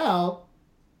he's out,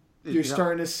 you're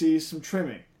starting to see some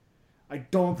trimming. I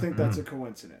don't think that's a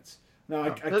coincidence. Now,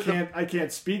 I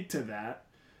can't speak to that,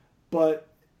 but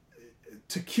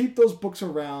to keep those books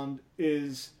around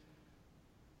is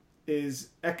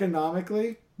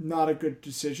economically not a good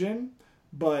decision,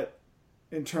 but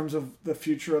in terms of the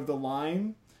future of the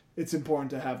line, it's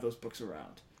important to have those books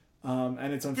around.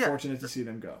 And it's unfortunate to see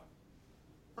them go.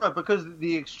 Right, because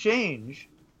the exchange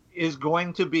is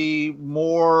going to be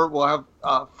more. We'll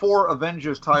have 4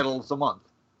 Avengers titles a month,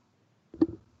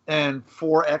 and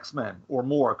 4 X-Men or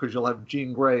more, because you'll have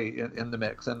Jean Grey in the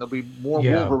mix, and there'll be more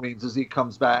Wolverines as he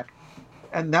comes back.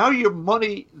 And now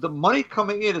the money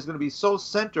coming in is going to be so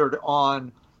centered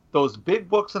on those big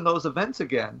books and those events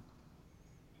again,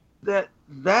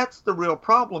 that's the real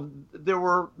problem. There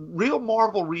were real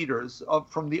Marvel readers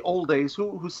from the old days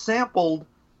who sampled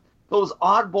those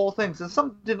oddball things, and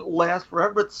some didn't last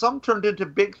forever, but some turned into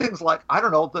big things like, I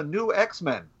don't know, the new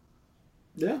X-Men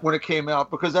when it came out,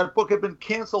 because that book had been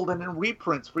canceled and in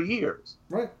reprints for years.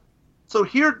 Right. So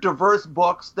here are diverse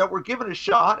books that were given a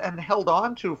shot and held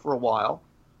on to for a while.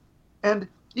 And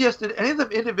yes, did any of them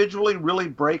individually really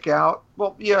break out?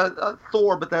 Well,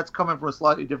 Thor, but that's coming from a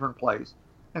slightly different place.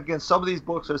 Again, some of these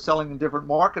books are selling in different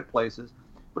marketplaces.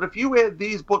 But if you add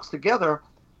these books together,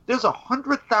 there's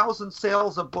 100,000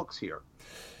 sales of books here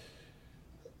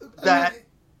that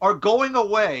are going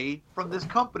away from this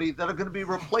company that are going to be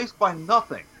replaced by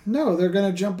nothing. No, they're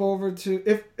going to jump over to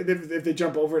if they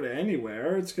jump over to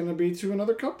anywhere, it's going to be to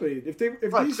another company. If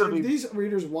these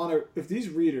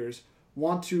readers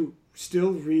want to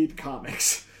still read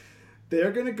comics,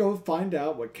 they're going to go find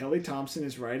out what Kelly Thompson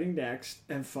is writing next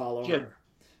and follow her.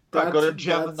 Go to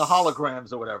Gem and the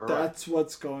Holograms or whatever. That's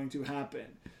what's going to happen.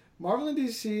 Marvel and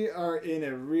DC are in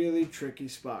a really tricky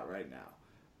spot right now.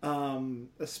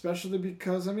 Especially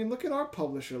because, look at our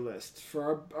publisher list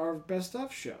for our Best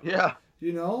Of show. Yeah.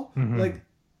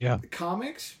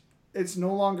 Comics, it's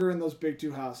no longer in those big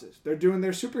 2 houses. They're doing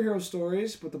their superhero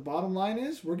stories, but the bottom line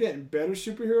is we're getting better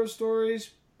superhero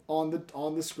stories on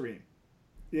the screen.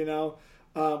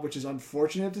 Which is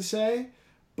unfortunate to say,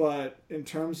 but in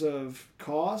terms of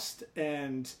cost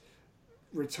and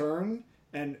return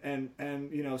and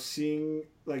seeing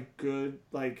good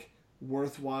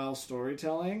worthwhile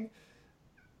storytelling,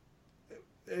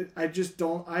 I just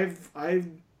don't. I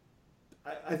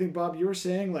think, Bob, you were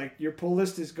saying your pull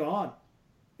list is gone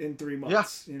in 3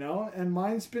 months. And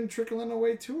mine's been trickling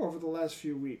away too over the last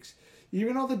few weeks.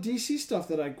 Even all the DC stuff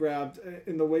that I grabbed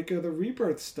in the wake of the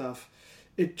Rebirth stuff,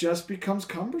 it just becomes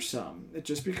cumbersome.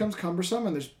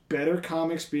 And there's better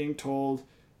comics being told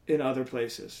in other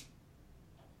places.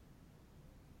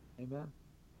 Amen.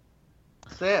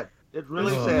 Sad. It's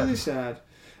really sad.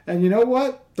 And you know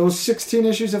what? Those 16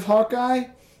 issues of Hawkeye,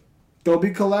 they'll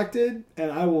be collected,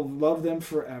 and I will love them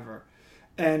forever.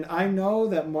 And I know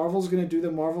that Marvel's going to do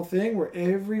the Marvel thing where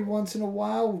every once in a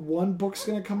while, one book's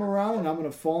going to come around, and I'm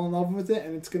going to fall in love with it,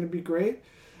 and it's going to be great.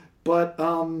 But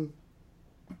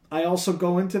I also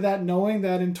go into that knowing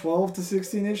that in 12 to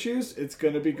 16 issues, it's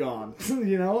going to be gone,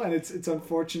 and it's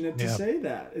unfortunate to say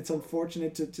that. It's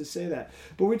unfortunate to say that.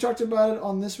 But we talked about it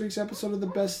on this week's episode of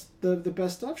the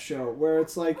Best Of show, where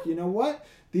it's you know what?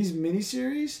 These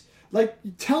miniseries,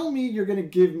 tell me you're going to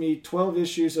give me 12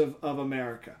 issues of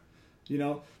America.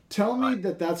 Tell me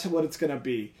that's what it's going to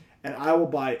be, and I will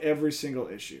buy every single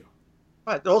issue.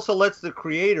 Right. It also lets the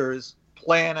creators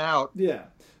plan out. Yeah.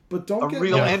 But don't get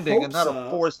real ending and not a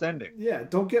forced ending. Yeah,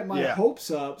 don't get my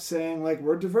hopes up saying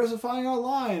we're diversifying our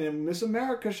line and Miss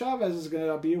America Chavez is going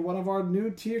to be one of our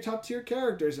new top tier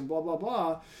characters and blah blah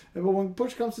blah. But when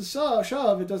push comes to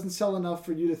shove, it doesn't sell enough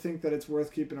for you to think that it's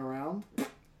worth keeping around.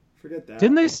 Forget that.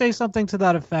 Didn't they say something to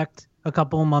that effect a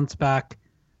couple of months back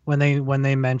when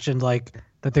they mentioned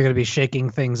that they're going to be shaking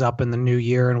things up in the new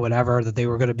year and whatever, that they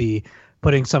were going to be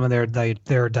putting some of their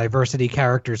diversity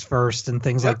characters first and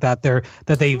things like that.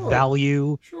 That they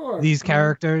value these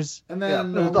characters. And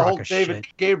then the whole David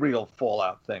Gabriel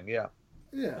fallout thing. Yeah.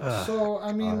 Yeah. So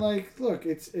I mean, like, look,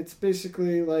 it's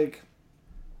basically like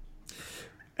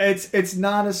it's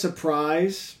not a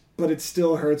surprise, but it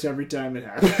still hurts every time it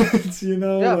happens.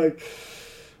 Like.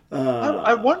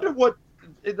 I wonder what.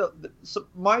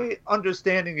 My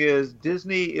understanding is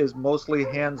Disney is mostly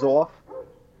hands off.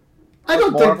 I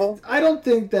don't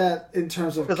think that in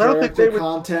terms of character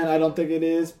content. I don't think it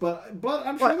is, but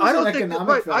I'm sure there's an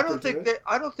economic factor.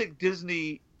 I don't think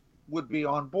Disney would be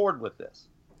on board with this.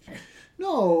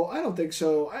 No, I don't think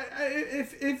so.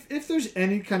 If there's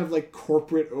any kind of like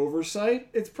corporate oversight,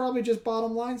 it's probably just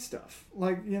bottom line stuff.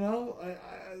 Like,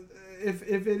 if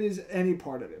it is any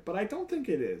part of it, but I don't think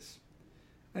it is.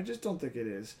 I just don't think it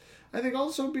is. I think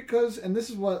also because, and this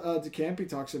is what DeCampi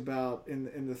talks about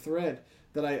in the thread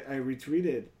that I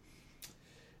retweeted,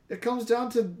 it comes down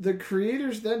to the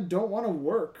creators then don't want to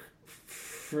work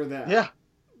for that. Yeah.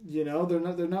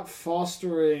 They're not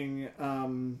fostering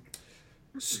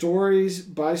stories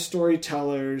by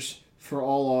storytellers for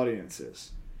all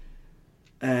audiences.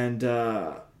 And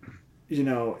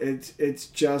it's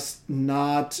just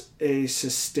not a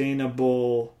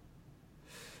sustainable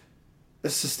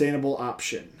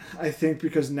option. I think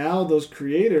because now those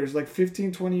creators, like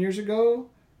 15, 20 years ago,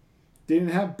 they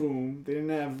didn't have Boom, they didn't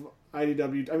have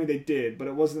IDW. I mean, they did, but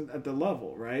it wasn't at the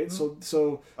level, right? Mm-hmm.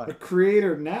 So a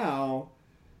creator now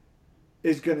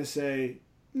is going to say,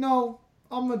 no,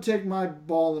 I'm going to take my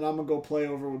ball and I'm going to go play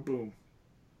over with Boom.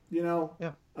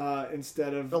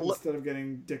 Instead of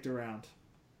getting dicked around.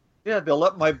 Yeah, they'll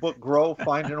let my book grow,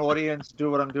 find an audience, do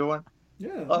what I'm doing.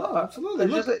 Yeah, absolutely.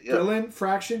 Look, Dylan,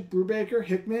 Fraction, Brubaker,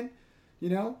 Hickman,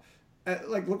 look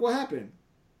what happened.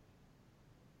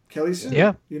 Kelly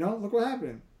Sue, look what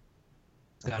happened.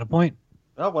 Got a point.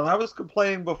 Well, when I was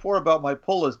complaining before about my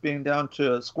pull list being down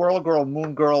to Squirrel Girl,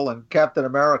 Moon Girl, and Captain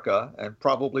America, and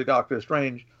probably Doctor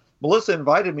Strange, Melissa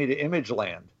invited me to Image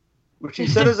Land, which she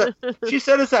said is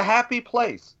a happy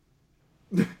place.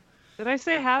 Did I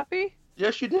say happy?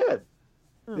 Yes, you did.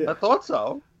 I thought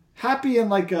so. Happy in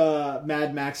like a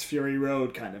Mad Max Fury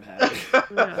Road kind of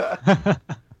happy.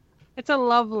 It's a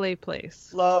lovely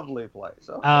place. Lovely place.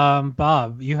 Okay.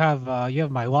 Bob, you have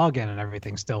my login and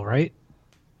everything still, right?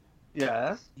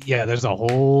 Yes. Yeah, there's a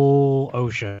whole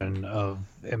ocean of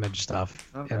image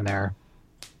stuff in there,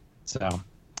 so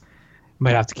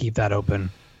might have to keep that open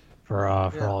for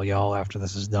all y'all after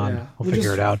this is done. Yeah. We'll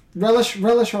figure it out.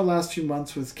 Relish our last few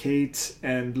months with Kate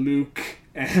and Luke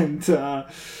and.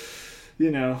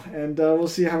 And we'll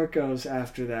see how it goes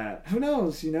after that. Who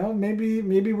knows?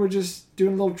 Maybe we're just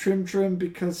doing a little trim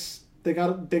because they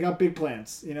got big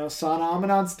plans. Sana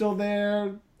Amanon's still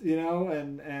there.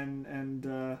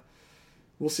 And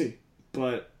we'll see.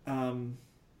 But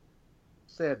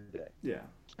sad day. Yeah.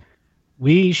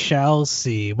 We shall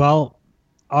see. Well,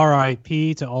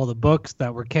 R.I.P. to all the books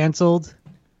that were canceled.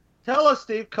 Tell us,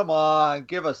 Steve. Come on,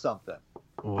 give us something.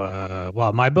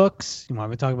 Well, my books. You want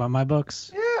me to talk about my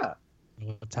books? Yeah.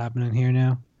 What's happening here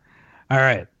now? All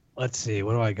right, let's see.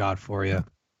 What do I got for you?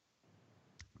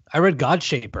 I read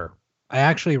Godshaper. I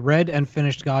actually read and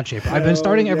finished Godshaper. I've been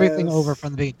starting everything over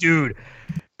from the beginning. Dude,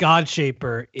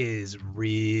 Godshaper is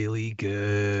really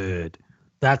good.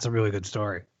 That's a really good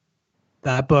story.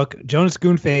 That book, Jonas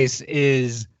Goonface,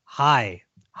 is high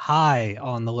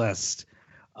on the list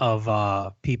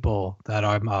of people that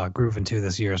I'm grooving to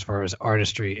this year as far as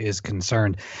artistry is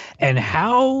concerned. And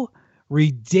how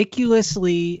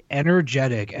ridiculously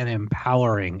energetic and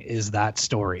empowering is that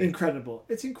story. Incredible.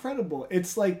 It's incredible.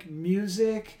 It's like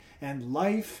music and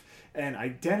life and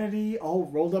identity all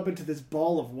rolled up into this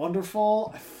ball of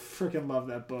wonderful. I freaking love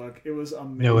that book. It was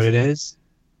amazing. You know what it is?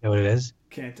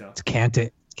 Canto. It's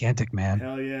Cantic, man.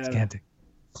 Hell yeah. It's Cantic.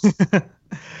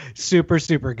 Super,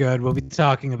 super good. We'll be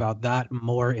talking about that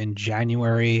more in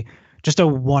January. Just a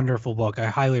wonderful book. I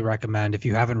highly recommend. If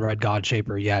you haven't read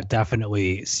Godshaper yet,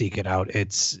 definitely seek it out.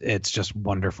 It's just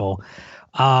wonderful.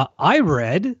 I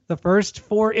read the first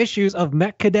 4 issues of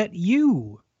Mech Cadet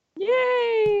U.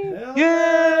 Yay!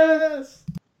 Yes!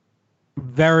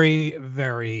 Very,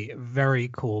 very, very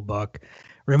cool book.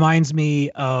 Reminds me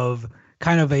of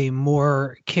kind of a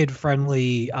more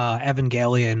kid-friendly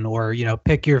Evangelion, or,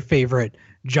 pick your favorite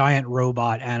giant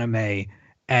robot anime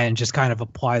and just kind of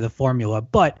apply the formula.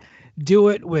 But do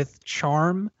it with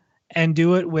charm and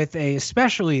do it with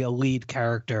especially a lead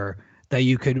character that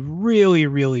you could really,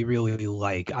 really, really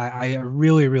like. I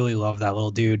really, really love that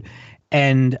little dude.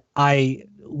 And I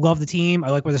love the team. I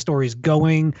like where the story is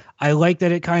going. I like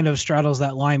that it kind of straddles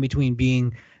that line between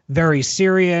being very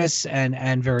serious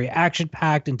and very action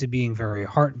packed into being very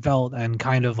heartfelt and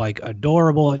kind of like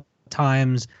adorable at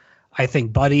times. I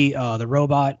think Buddy, the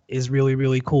robot, is really,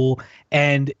 really cool.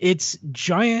 And it's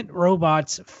giant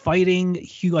robots fighting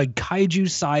like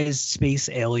kaiju-sized space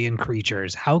alien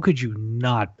creatures. How could you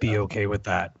not be okay with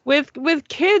that? With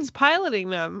kids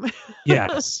piloting them.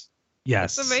 Yes.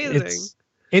 It's amazing.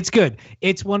 It's good.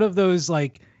 It's one of those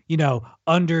like,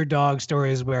 underdog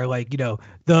stories where like,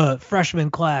 the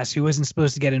freshman class who isn't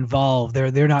supposed to get involved,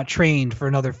 they're not trained for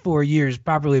another 4 years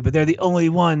properly, but they're the only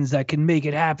ones that can make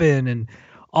it happen. And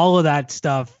all of that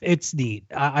stuff. It's neat.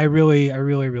 I really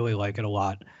like it a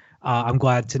lot. I'm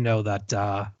glad to know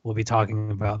that we'll be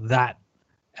talking about that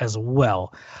as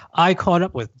well. I caught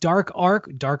up with Dark Ark.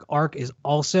 Dark Ark is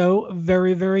also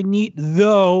very, very neat,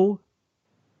 though.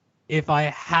 If I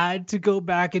had to go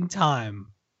back in time,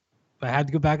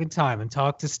 and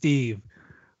talk to Steve,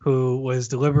 who was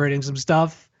deliberating some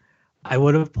stuff, I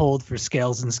would have pulled for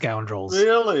Scales and Scoundrels.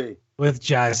 Really? With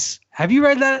Jess. Have you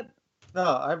read that? No,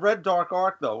 I've read Dark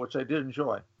Ark, though, which I did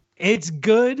enjoy. It's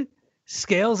good.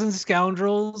 Scales and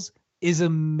Scoundrels is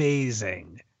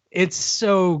amazing. It's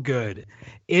so good.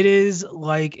 It is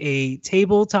like a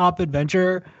tabletop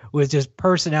adventure with just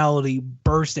personality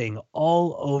bursting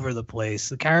all over the place.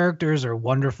 The characters are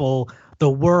wonderful. The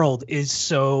world is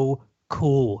so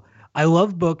cool. I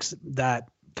love books that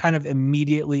kind of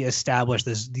immediately establish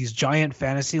these giant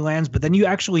fantasy lands, but then you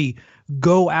actually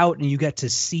go out and you get to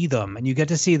see them, and you get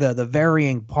to see the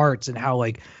varying parts and how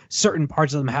like certain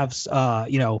parts of them have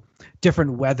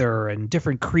different weather and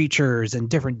different creatures and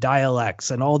different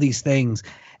dialects and all these things.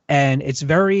 And it's a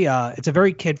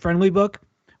very kid friendly book,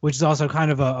 which is also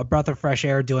kind of a breath of fresh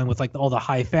air, dealing with like all the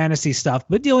high fantasy stuff,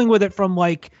 but dealing with it from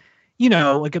like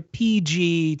a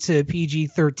PG to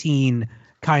PG-13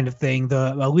 kind of thing.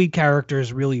 The lead character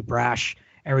is really brash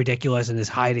and ridiculous and is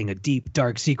hiding a deep,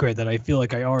 dark secret that I feel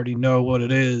like I already know what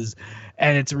it is.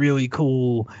 And it's really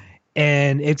cool.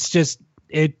 And it's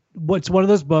one of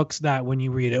those books that when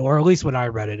you read it, or at least when I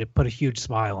read it, it put a huge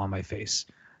smile on my face.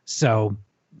 So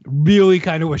really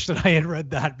kind of wish that I had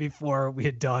read that before we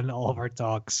had done all of our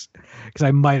talks, because I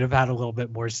might have had a little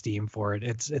bit more steam for it.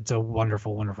 It's a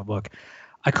wonderful, wonderful book.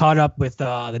 I caught up with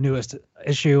the newest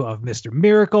issue of Mr.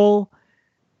 Miracle.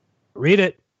 Read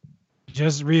it.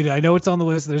 Just read it. I know it's on the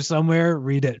list there somewhere.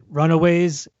 Read it.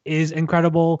 Runaways is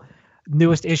incredible.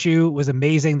 Newest issue was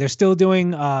amazing. They're still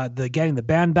doing getting the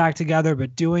band back together,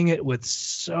 but doing it with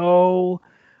so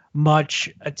much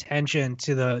attention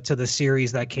to the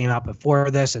series that came out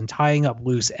before this, and tying up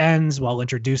loose ends while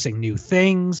introducing new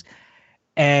things.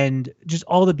 And just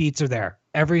all the beats are there.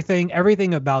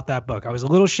 Everything about that book. I was a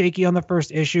little shaky on the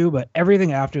first issue, but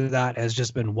everything after that has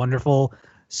just been wonderful.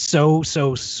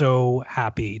 So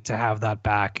happy to have that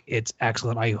back. It's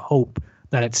excellent. I hope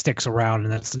that it sticks around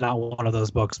and it's not one of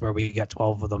those books where we get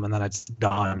 12 of them and then it's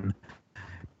done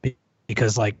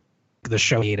because like the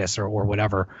show hiatus or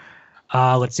whatever.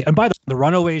 Let's see. And by the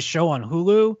Runaways show on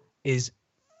Hulu is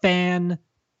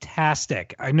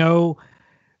fantastic. I know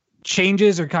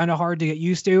changes are kind of hard to get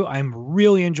used to. I'm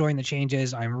really enjoying the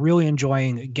changes. I'm really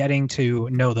enjoying getting to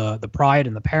know the pride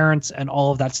and the parents and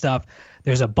all of that stuff.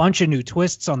 There's a bunch of new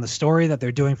twists on the story that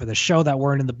they're doing for the show that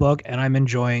weren't in the book, and I'm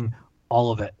enjoying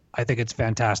all of it. I think it's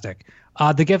fantastic.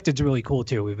 The Gifted's really cool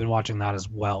too. We've been watching that as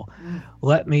well.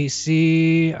 Let me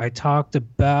see. I talked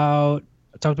about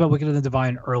Wicked and the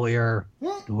Divine earlier.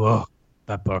 Whoa,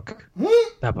 that book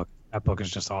is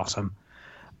just awesome.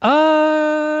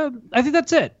 I think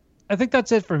that's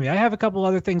it. For me. I have a couple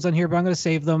other things on here, but I'm going to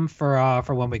save them for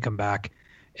when we come back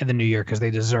in the new year, because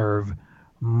they deserve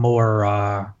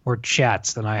more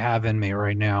chats than I have in me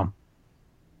right now.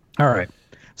 All right,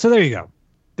 so there you go.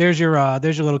 There's your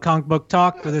little comic book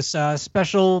talk for this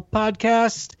special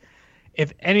podcast.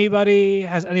 If anybody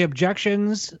has any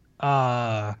objections,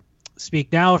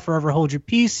 speak now or forever hold your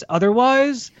peace.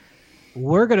 Otherwise,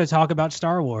 we're going to talk about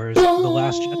Star Wars: The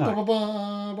Last Jedi.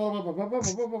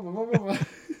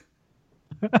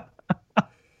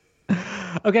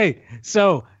 Okay,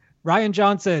 so Rian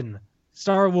Johnson,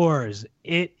 Star Wars,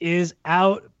 it is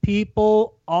out.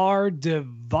 People are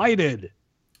divided.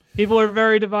 People are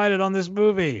very divided on this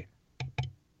movie.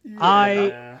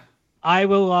 Yeah. I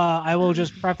will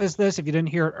just preface this, if you didn't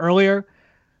hear it earlier.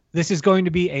 This is going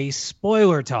to be a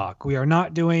spoiler talk. We are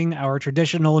not doing our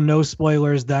traditional no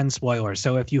spoilers then spoilers.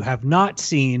 So if you have not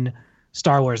seen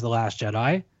Star Wars: The Last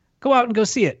Jedi, go out and go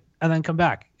see it and then come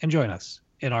back and join us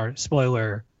in our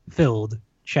spoiler-filled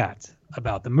chat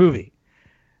about the movie.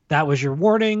 That was your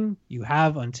warning. You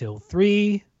have until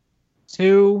 3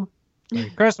 2. Merry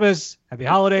Christmas. Happy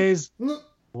holidays.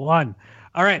 1.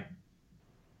 All right.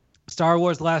 Star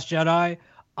Wars Last Jedi.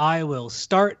 I will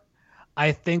start.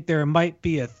 I think there might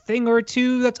be a thing or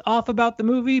two that's off about the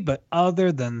movie, but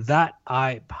other than that,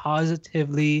 I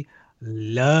positively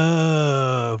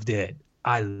loved it.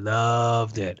 I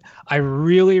loved it. I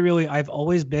really, I've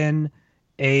always been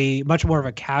a much more of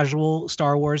a casual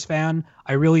Star Wars fan.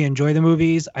 I really enjoy the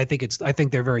movies. I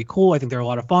think they're very cool. I think they're a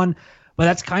lot of fun, but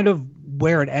that's kind of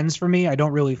where it ends for me. I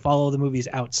don't really follow the movies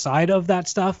outside of that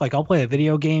stuff. Like I'll play a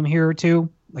video game here or two,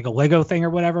 like a Lego thing or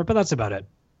whatever, but that's about it.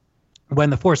 When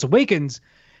The Force Awakens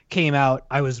came out,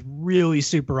 I was really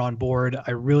super on board.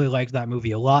 I really liked that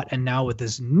movie a lot. And now with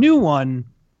this new one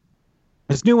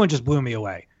just blew me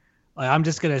away. Like, I'm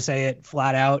just going to say it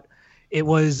flat out. It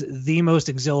was the most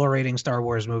exhilarating Star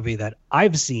Wars movie that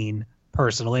I've seen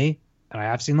personally, and I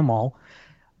have seen them all.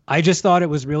 I just thought it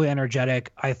was really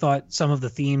energetic. I thought some of the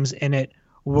themes in it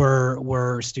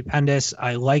were stupendous.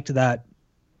 I liked that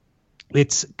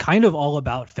it's kind of all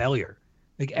about failure.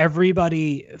 Like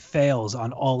everybody fails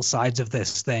on all sides of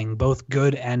this thing, both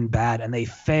good and bad, and they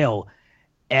fail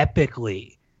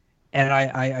epically. And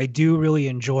I do really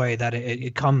enjoy that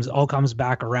it all comes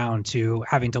back around to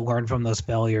having to learn from those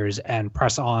failures and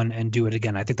press on and do it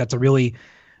again. I think that's a really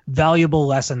valuable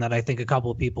lesson that I think a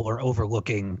couple of people are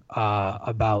overlooking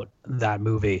about that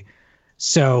movie.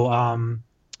 So, I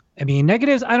mean,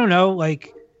 negatives, I don't know,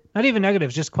 like not even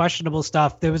negatives, just questionable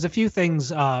stuff. There was a few things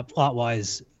plot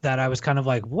wise that I was kind of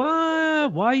like,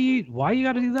 what? Why you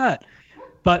got to do that?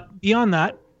 But beyond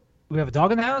that, we have a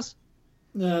dog in the house.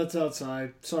 No, it's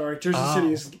outside. Sorry, Jersey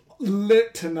City is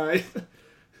lit tonight.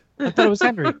 I thought it was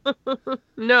Henry.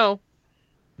 No.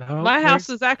 No. My house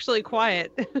is actually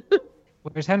quiet.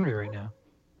 Where's Henry right now?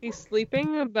 He's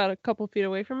sleeping about a couple feet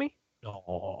away from me.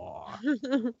 Oh.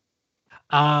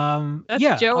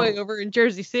 That's Joey over in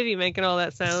Jersey City making all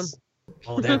that sound.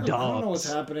 Oh, they're dogs. I don't know what's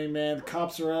happening, man. The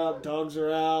cops are out, dogs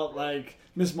are out, like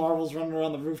Miss Marvel's running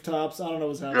around the rooftops. I don't know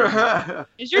what's happening.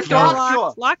 Is your door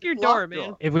locked? Lock your door,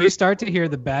 man. If we start to hear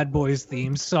the Bad Boys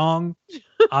theme song,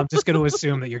 I'm just going to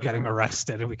assume that you're getting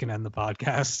arrested and we can end the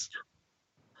podcast.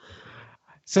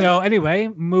 So anyway,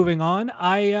 moving on.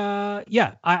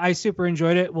 I super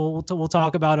enjoyed it. We'll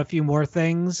talk about a few more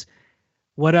things.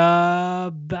 What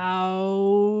about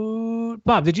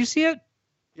Bob? Did you see it?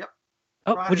 Yep.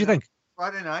 Oh, what'd you think?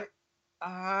 Friday night.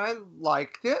 I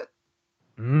liked it.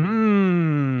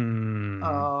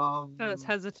 It's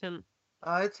hesitant.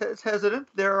 It's hesitant.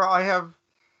 I have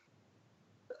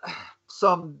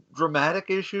some dramatic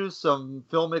issues, some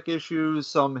filmic issues,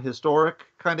 some historic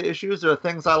kind of issues. There are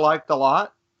things I liked a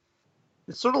lot.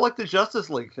 It's sort of like the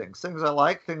Justice League things. Things I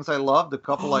liked, things I loved, a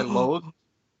couple I loathed.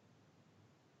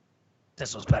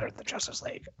 This was better than Justice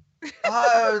League.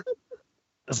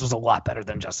 This was a lot better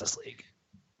than Justice League.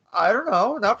 I don't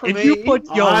know. Not for me. If you put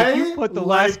The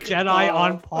Last Jedi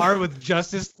on par with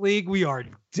Justice League, we are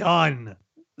done.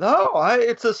 No,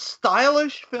 it's a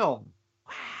stylish film.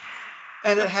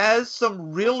 And it has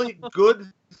some really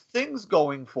good things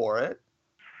going for it.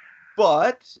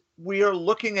 But we are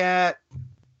looking at,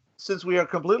 since we are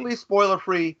completely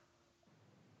spoiler-free,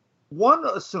 one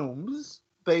assumes,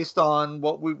 based on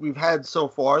what we've had so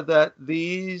far, that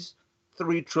these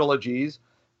 3 trilogies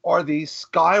are the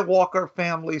Skywalker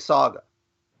family saga.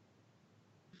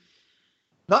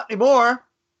 Not anymore.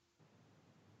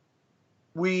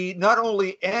 We not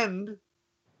only end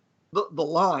the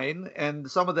line, and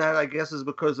some of that, I guess, is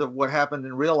because of what happened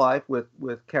in real life with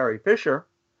Carrie Fisher,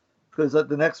 because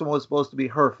the next one was supposed to be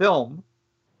her film,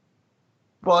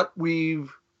 but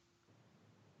we've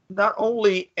not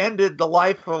only ended the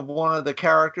life of one of the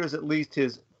characters, at least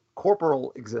his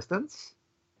corporal existence,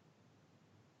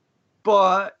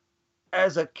 but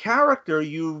as a character,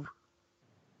 you've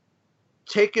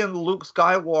taken Luke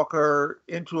Skywalker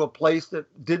into a place that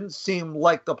didn't seem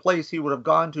like the place he would have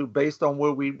gone to based on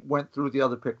where we went through the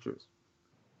other pictures,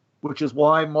 which is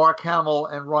why Mark Hamill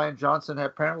and Rian Johnson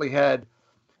have apparently had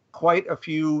quite a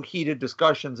few heated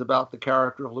discussions about the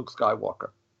character of Luke Skywalker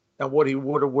and what he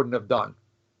would or wouldn't have done,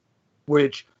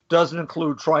 which doesn't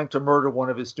include trying to murder one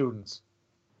of his students.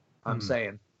 I'm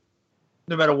saying,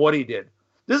 no matter what he did.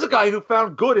 This is a guy who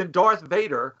found good in Darth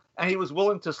Vader, and he was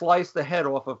willing to slice the head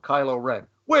off of Kylo Ren,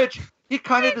 which he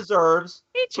kind of deserves.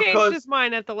 He changed his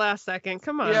mind at the last second.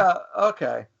 Come on. Yeah,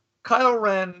 okay. Kylo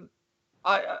Ren,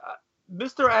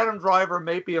 Mr. Adam Driver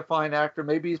may be a fine actor.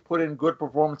 Maybe he's put in good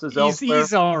performances elsewhere.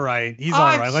 He's all right. He's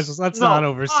all right. Let's not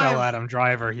oversell Adam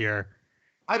Driver here.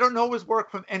 I don't know his work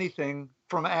from anything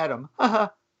from Adam.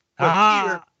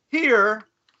 But here,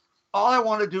 all I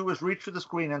want to do is reach for the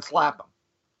screen and slap him.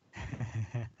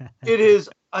 It is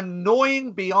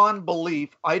annoying beyond belief.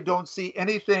 I don't see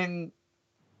anything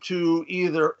to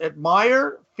either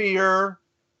admire, fear,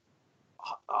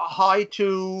 high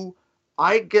to.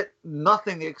 I get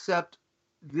nothing except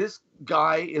this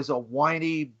guy is a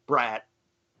whiny brat.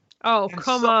 Oh,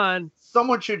 come on.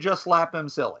 Someone should just slap him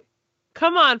silly.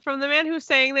 Come on, from the man who's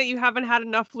saying that you haven't had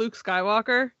enough Luke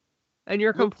Skywalker and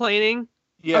you're complaining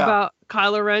about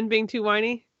Kylo Ren being too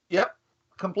whiny? Yep,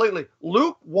 completely.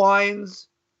 Luke whines,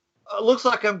 looks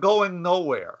like I'm going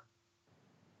nowhere.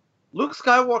 Luke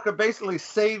Skywalker basically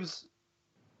saves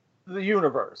the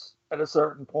universe at a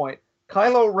certain point.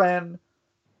 Kylo Ren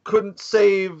couldn't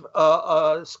save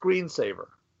a screensaver.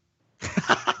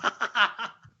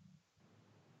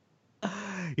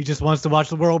 He just wants to watch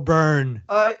the world burn.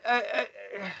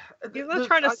 He's not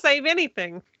trying to save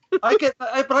anything. I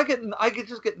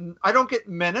don't get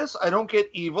menace. I don't get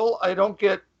evil. I don't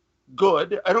get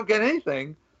good. I don't get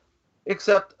anything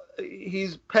except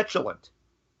he's petulant.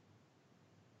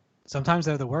 Sometimes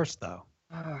they're the worst, though.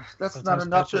 That's Sometimes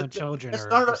not enough to.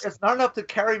 It's not enough to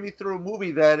carry me through a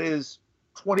movie that is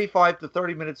 25 to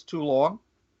 30 minutes too long,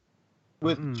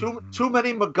 with too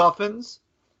many MacGuffins.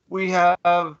 We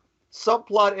have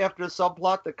subplot after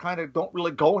subplot that kind of don't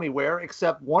really go anywhere,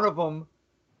 except one of them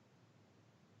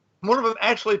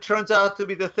actually turns out to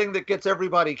be the thing that gets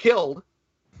everybody killed,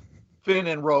 Finn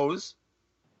and Rose.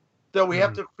 So we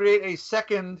have to create a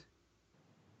second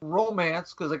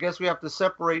romance, because I guess we have to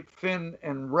separate Finn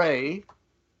and Rey.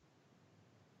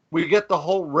 We get the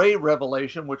whole Rey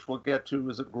revelation, which we'll get to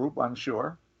as a group, I'm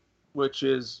sure, which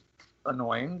is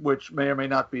annoying, which may or may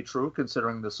not be true,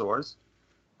 considering the source.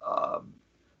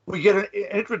 We get an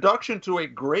introduction to a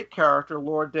great character,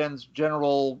 Lord Den's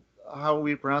General, how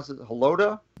we pronounce it,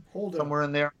 Holdo? Somewhere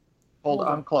in there. Hold on,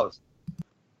 I'm close.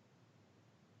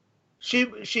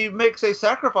 She makes a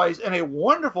sacrifice in a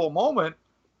wonderful moment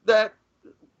that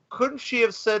couldn't she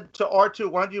have said to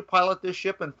R2, why don't you pilot this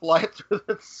ship and fly it through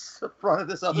the front of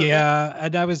this other thing?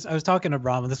 And I was talking to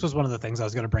Bronwyn. This was one of the things I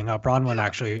was going to bring up. Bronwyn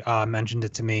actually mentioned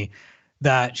it to me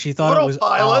that she thought it was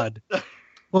odd.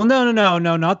 Well, no,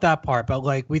 not that part. But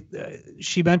like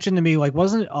she mentioned to me, like,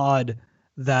 wasn't it odd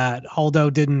that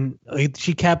Holdo didn't?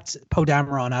 She kept Poe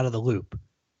Dameron out of the loop,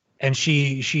 and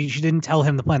she didn't tell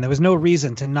him the plan. There was no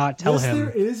reason to not tell him. There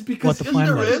is, because what the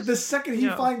plan was. The second he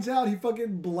finds out, he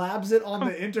fucking blabs it on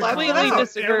the internet.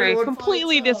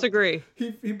 Completely disagree.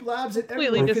 He blabs it.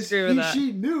 Completely disagree with that.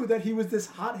 She knew that he was this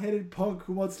hot-headed punk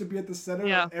who wants to be at the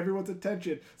center of everyone's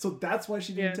attention. So that's why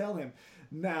she didn't tell him.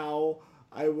 Now,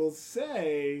 I will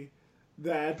say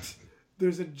that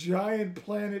there's a giant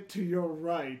planet to your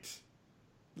right.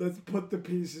 Let's put the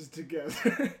pieces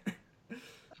together.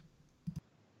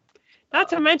 Not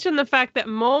to mention the fact that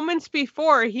moments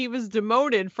before he was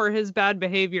demoted for his bad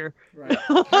behavior. Right.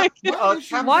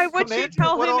 Why would she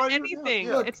tell him anything?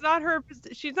 It's not her.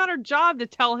 She's not her job to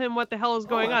tell him what the hell is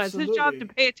going on. It's his job to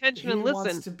pay attention and listen.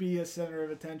 He wants to be a center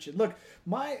of attention. Look,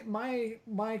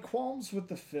 my qualms with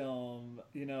the film,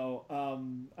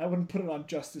 I wouldn't put it on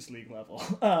Justice League level,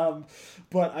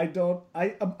 but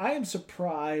I am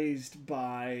surprised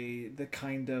by the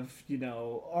kind of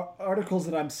articles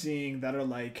that I'm seeing that are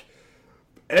like,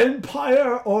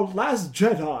 Empire or Last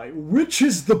Jedi, which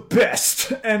is the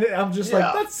best? And I'm just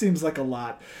like, that seems like a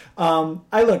lot.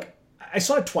 I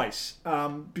saw it twice,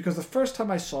 because the first time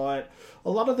I saw it,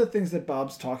 a lot of the things that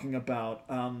Bob's talking about,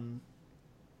 in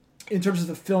terms of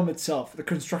the film itself, the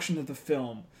construction of the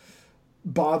film,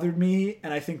 bothered me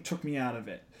and I think took me out of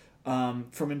it,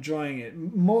 from enjoying it.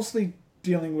 Mostly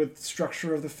dealing with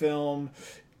structure of the film.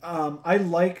 I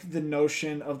like the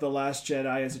notion of The Last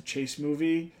Jedi as a chase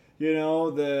movie. The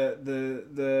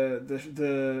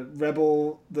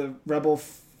rebel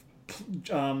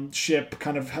ship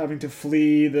kind of having to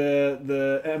flee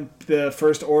the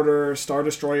First Order Star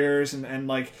Destroyers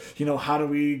and how do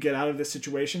we get out of this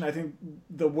situation? I think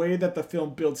the way that the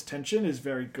film builds tension is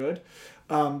very good,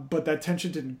 but that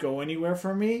tension didn't go anywhere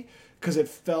for me because it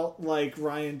felt like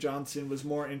Rian Johnson was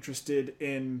more interested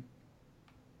in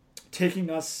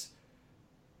taking us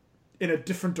in a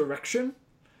different direction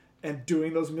and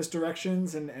doing those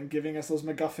misdirections and giving us those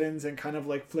MacGuffins and kind of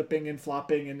like flipping and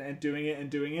flopping and doing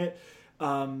it.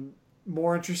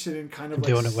 More interested in kind of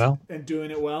doing it well.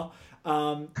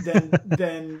 Than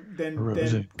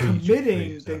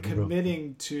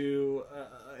committing to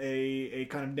a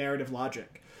kind of narrative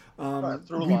logic.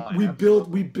 We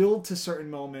build to certain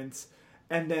moments,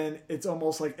 And then it's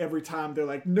almost like every time they're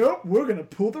like, nope, we're going to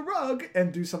pull the rug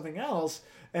and do something else.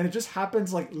 And it just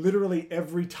happens like literally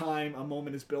every time a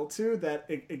moment is built to that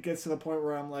it gets to the point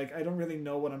where I'm like, I don't really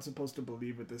know what I'm supposed to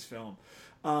believe with this film.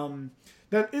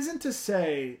 That isn't to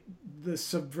say the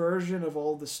subversion of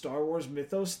all the Star Wars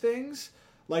mythos things,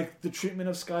 like the treatment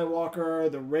of Skywalker,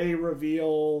 the Rey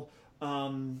reveal,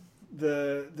 the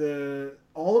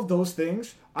all of those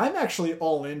things, I'm actually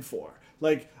all in for.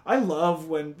 Like, I love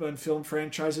when film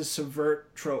franchises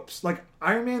subvert tropes. Like,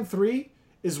 Iron Man 3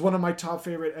 is one of my top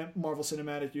favorite Marvel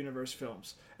Cinematic Universe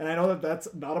films. And I know that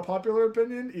that's not a popular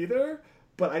opinion either,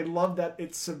 but I love that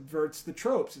it subverts the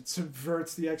tropes. It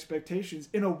subverts the expectations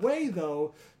in a way,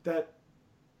 though, that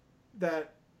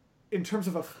in terms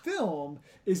of a film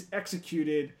is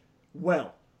executed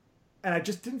well. And I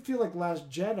just didn't feel like Last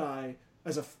Jedi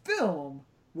as a film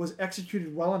was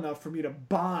executed well enough for me to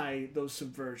buy those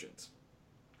subversions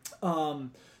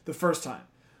the first time.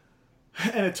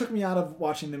 And it took me out of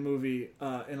watching the movie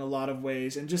in a lot of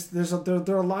ways. And just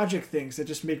there are logic things that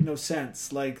just make no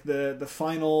sense, like the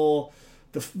final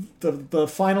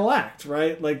act,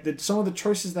 right? Like some of the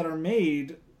choices that are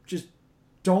made just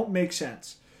don't make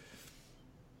sense.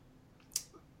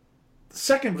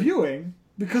 Second viewing,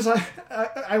 because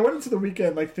I went into the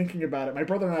weekend like thinking about it. My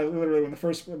brother and I literally when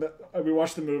we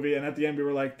watched the movie, and at the end we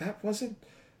were like, that wasn't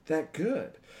that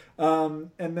good. And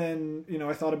then,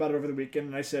 I thought about it over the weekend,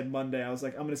 and I said Monday, I was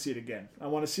like, I'm going to see it again. I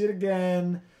want to see it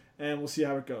again, and we'll see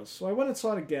how it goes. So I went and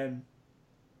saw it again,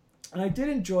 and I did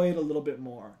enjoy it a little bit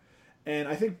more. And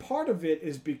I think part of it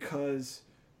is because,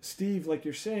 Steve, like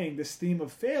you're saying, this theme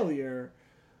of failure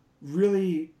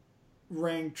really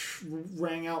rang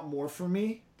out more for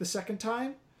me the second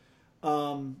time.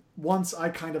 Once I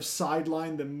kind of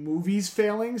sidelined the movie's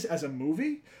failings as a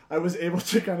movie, I was able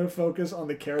to kind of focus on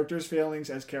the characters' failings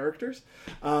as characters.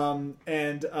 And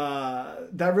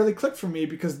that really clicked for me,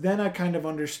 because then I kind of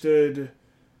understood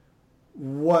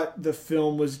what the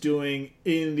film was doing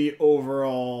in the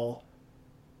overall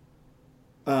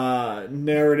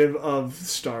narrative of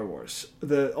Star Wars,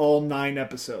 all 9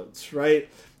 episodes, right?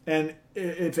 And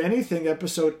if anything,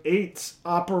 episode 8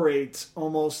 operates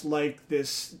almost like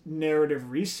this narrative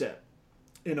reset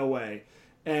in a way.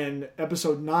 And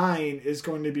episode 9 is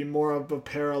going to be more of a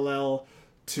parallel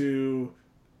to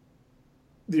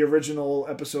the original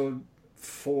episode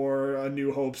 4, A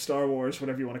New Hope, Star Wars,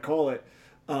 whatever you want to call it,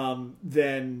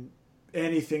 than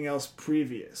anything else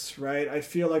previous, right? I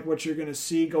feel like what you're going to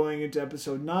see going into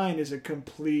episode 9 is a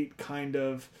complete kind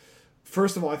of...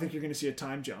 First of all, I think you're going to see a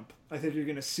time jump. I think you're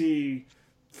going to see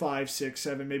 5, 6,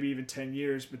 7, maybe even 10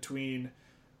 years between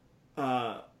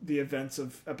the events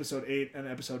of episode 8 and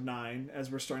episode 9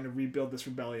 as we're starting to rebuild this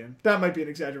rebellion. That might be an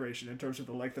exaggeration in terms of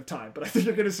the length of time, but I think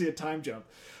you're going to see a time jump.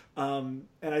 And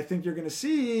I think you're going to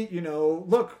see,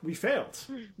 look, we failed.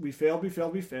 We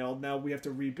failed. Now we have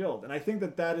to rebuild. And I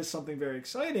think that is something very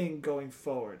exciting going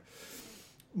forward.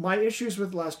 My issues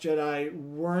with Last Jedi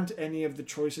weren't any of the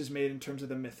choices made in terms of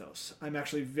the mythos. I'm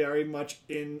actually very much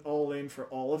all in for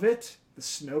all of it. The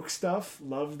Snoke stuff,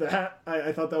 love that.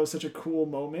 I thought that was such a cool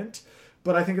moment.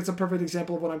 But I think it's a perfect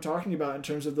example of what I'm talking about in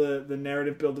terms of the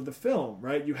narrative build of the film,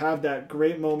 right? You have that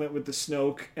great moment with the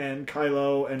Snoke and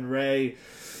Kylo and Rey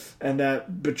and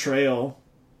that betrayal.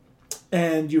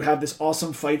 And you have this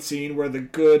awesome fight scene where the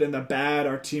good and the bad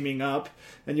are teaming up.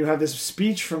 And you have this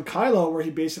speech from Kylo where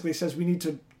he basically says we need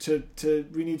to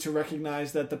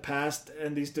recognize that the past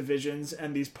and these divisions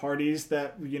and these parties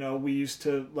that we used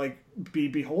to be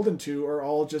beholden to are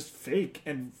all just fake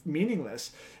and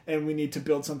meaningless, and we need to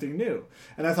build something new.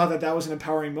 And I thought that was an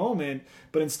empowering moment,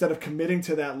 but instead of committing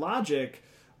to that logic,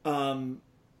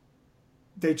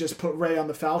 they just put Rey on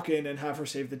the Falcon and have her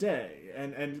save the day,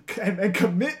 and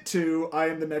commit to, I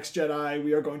am the next Jedi,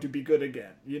 we are going to be good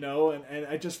again, and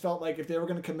I just felt like if they were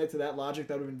going to commit to that logic,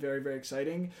 that would have been very, very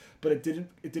exciting, but it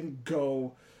didn't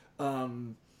go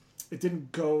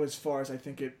as far as I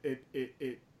think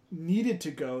it needed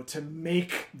to go to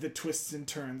make the twists and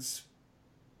turns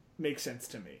make sense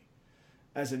to me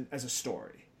as a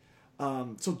story.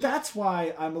 So that's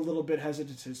why I'm a little bit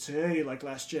hesitant to say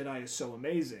Last Jedi is so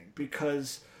amazing,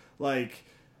 because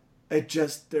it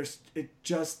just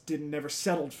never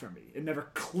settled for me. It never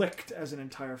clicked as an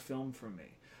entire film for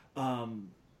me.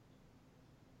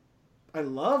 I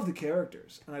love the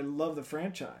characters and I love the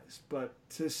franchise, but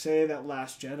to say that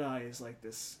Last Jedi is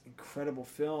this incredible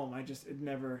film, it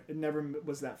never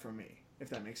was that for me, if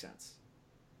that makes sense.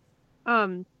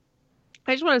 I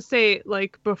just want to say,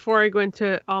 before I go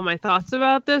into all my thoughts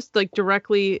about this,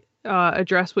 directly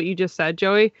address what you just said,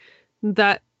 Joey.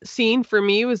 That scene for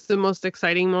me was the most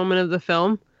exciting moment of the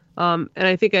film. And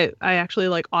I think I actually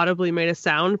like audibly made a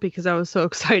sound because I was so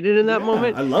excited in that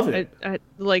moment. I love it.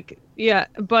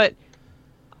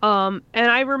 And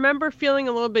I remember feeling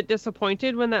a little bit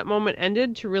disappointed when that moment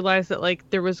ended to realize that like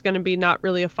there was going to be not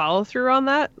really a follow through on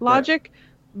that logic.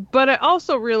 Right. But I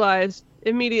also realized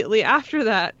immediately after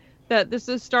that this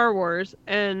is Star Wars,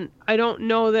 and I don't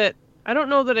know that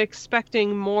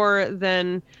expecting more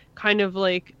than kind of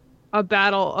like a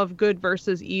battle of good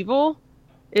versus evil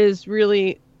is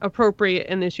really appropriate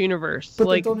in this universe. But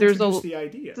like there's the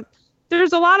idea.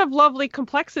 There's a lot of lovely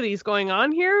complexities going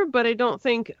on here, but I don't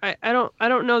think I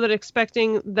don't know that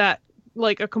expecting that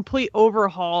like a complete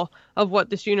overhaul of what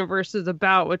this universe is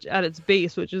about, which at its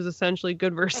base, which is essentially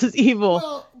good versus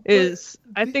evil,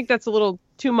 I think that's a little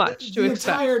too much to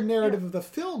expect. The entire narrative of the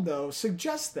film, though,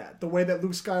 suggests that. The way that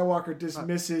Luke Skywalker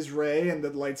dismisses Rey and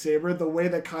the lightsaber, the way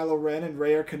that Kylo Ren and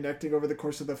Rey are connecting over the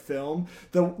course of the film,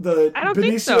 the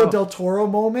Benicio del Toro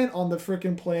moment on the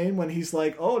frickin' plane when he's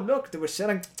like, oh, look, they were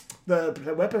selling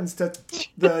the weapons to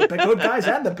the good guys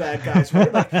and the bad guys,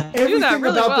 right? Like everything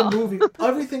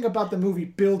about the movie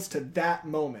builds to that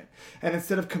moment. And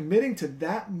instead of committing to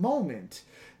that moment,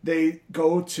 they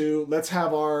go to, let's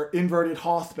have our inverted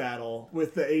Hoth battle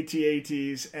with the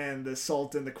AT-ATs and the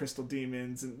Salt and the Crystal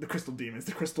Wolves, and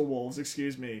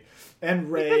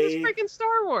Rey. Because it's freaking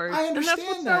Star Wars. I understand and that's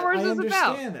what Star Wars is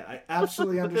about. I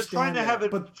absolutely understand They're trying to have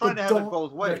it both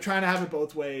ways. They're trying to have it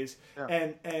both ways.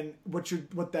 Yeah. And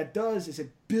what that does is it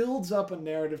builds up a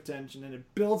narrative tension and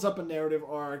it builds up a narrative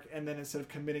arc, and then instead of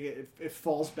committing it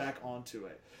falls back onto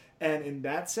it. And in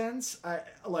that sense, I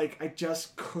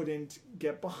just couldn't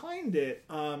get behind it.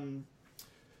 The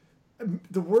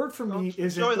word for me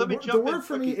isn't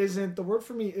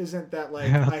that like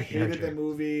I hated the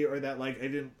movie or that like I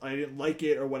didn't like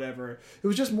it or whatever. It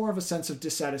was just more of a sense of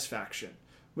dissatisfaction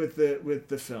with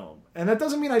the film. And that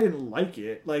doesn't mean I didn't like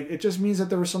it. Like, it just means that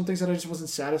there were some things that I just wasn't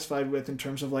satisfied with in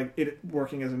terms of like it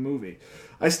working as a movie.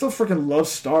 I still freaking love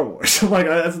Star Wars. Like,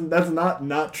 that's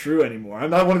not true anymore.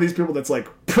 I'm not one of these people that's like,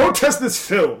 protest this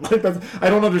film. Like, I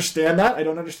don't understand that. I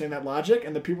don't understand that logic.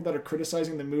 And the people that are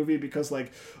criticizing the movie because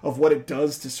like of what it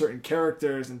does to certain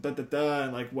characters and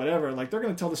and like whatever, like they're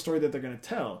going to tell the story that they're going to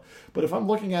tell. But if I'm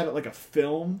looking at it like a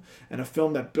film, and a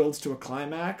film that builds to a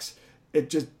climax,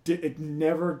 it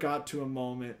never got to a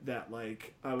moment that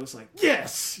like I was like,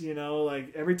 yes,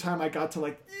 like every time I got to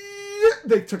like,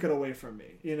 they took it away from me,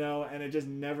 and it just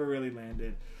never really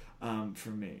landed for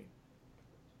me.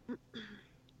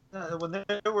 When they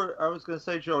were, I was going to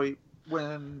say, Joey,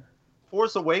 when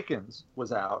Force Awakens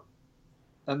was out,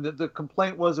 and the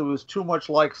complaint was it was too much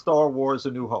like Star Wars: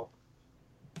 A New Hope.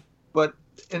 But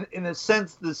in a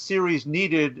sense, the series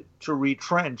needed to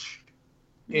retrench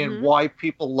in why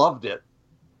people loved it,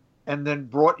 and then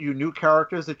brought you new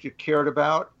characters that you cared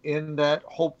about in that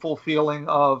hopeful feeling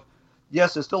of,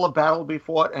 yes, there's still a battle to be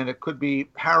fought, and it could be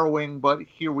harrowing, but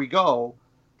here we go.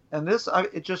 And this,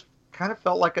 it just kind of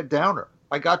felt like a downer.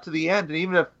 I got to the end, and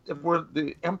even if we're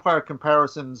the Empire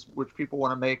comparisons, which people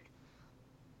want to make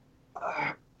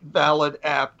valid,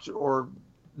 apt, or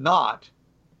not,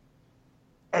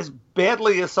 as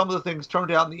badly as some of the things turned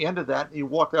out in the end of that, and you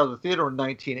walked out of the theater in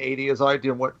 1980, as I did,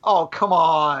 and went, oh, come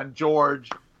on, George.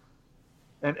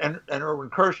 And Irwin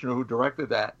Kershner, who directed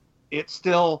that, it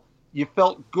still, you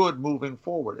felt good moving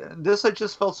forward. And this, I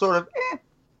just felt sort of,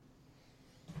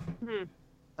 I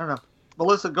don't know.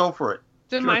 Melissa, go for it.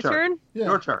 Is it my turn? Yeah.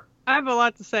 Your turn. I have a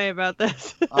lot to say about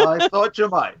this. I thought you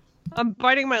might. I'm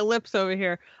biting my lips over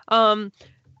here.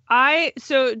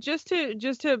 So just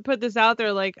to put this out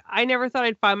there, like, I never thought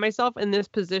I'd find myself in this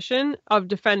position of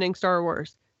defending Star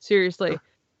Wars. Seriously.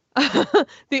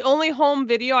 The only home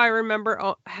video I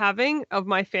remember having of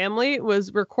my family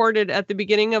was recorded at the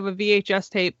beginning of a VHS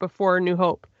tape before New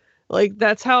Hope. Like,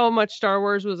 that's how much Star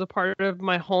Wars was a part of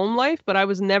my home life, but I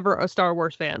was never a Star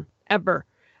Wars fan, ever,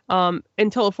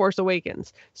 until A Force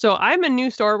Awakens. So I'm a new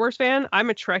Star Wars fan. I'm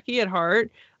a Trekkie at heart.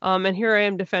 And here I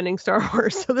am defending Star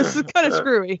Wars. So this is kind of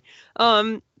screwy.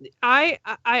 I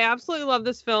absolutely love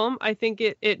this film. I think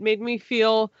it made me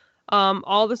feel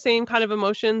all the same kind of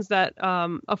emotions that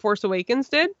A Force Awakens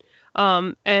did.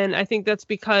 And I think that's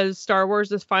because Star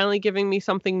Wars is finally giving me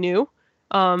something new.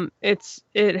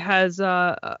 It has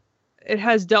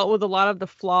dealt with a lot of the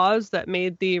flaws that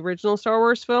made the original Star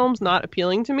Wars films not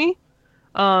appealing to me.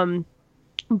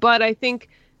 But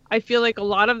I feel like a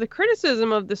lot of the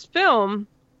criticism of this film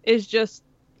is just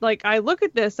like, I look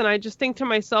at this and I just think to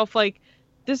myself, like,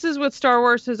 this is what Star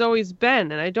Wars has always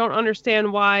been. And I don't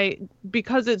understand why,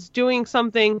 because it's doing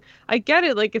something, I get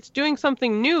it, like, it's doing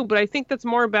something new, but I think that's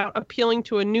more about appealing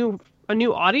to a new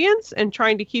audience and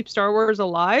trying to keep Star Wars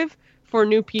alive for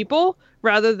new people,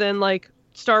 rather than like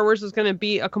Star Wars is going to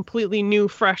be a completely new,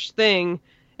 fresh thing,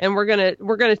 and we're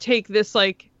gonna take this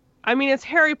like, I mean, it's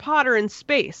Harry Potter in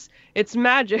space. It's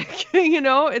magic,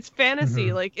 it's fantasy.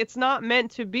 Mm-hmm. Like, it's not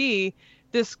meant to be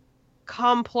this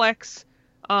complex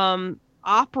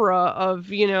opera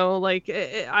of,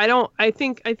 I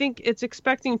think it's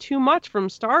expecting too much from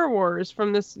Star Wars,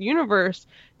 from this universe,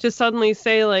 to suddenly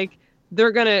say like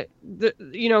they're gonna,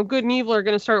 good and evil are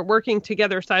gonna start working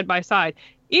together side by side.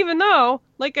 Even though,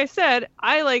 like I said,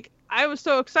 I was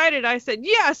so excited. I said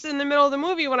yes in the middle of the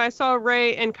movie when I saw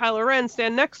Rey and Kylo Ren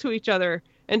stand next to each other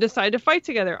and decide to fight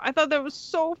together. I thought that was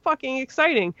so fucking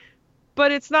exciting.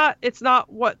 But it's not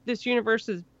what this universe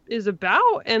is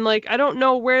about. And like, I don't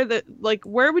know where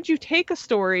would you take a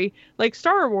story like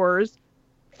Star Wars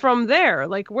from there?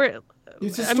 Like, where?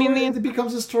 It's a story, it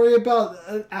becomes a story about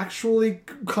actually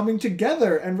coming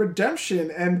together and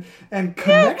redemption and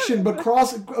connection, but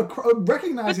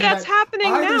recognizing that's that happening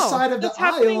either now. side of That's the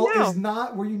aisle now. is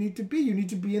not where you need to be. You need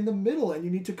to be in the middle, and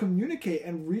you need to communicate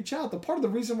and reach out. The part of the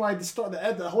reason why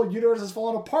the whole universe has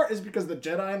fallen apart is because the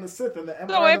Jedi and the Sith and the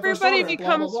Empire. So and the First everybody Order,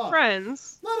 becomes blah, blah, blah.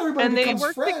 friends. Not everybody and they becomes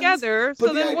work friends, together.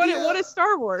 So then what is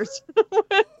Star Wars?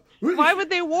 Why would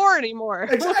they war anymore?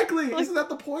 Exactly. Isn't that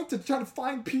the point? To try to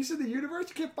find peace in the universe?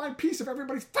 You can't find peace if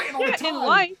everybody's fighting all the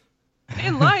time.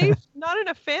 In life, not in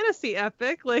a fantasy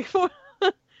epic. Like,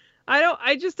 I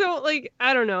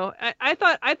don't know. I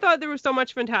thought there was so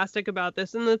much fantastic about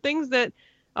this, and the things that,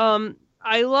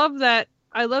 I love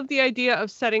the idea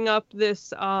of setting up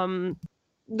this,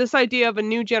 this idea of a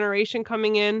new generation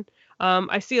coming in.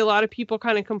 I see a lot of people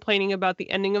kind of complaining about the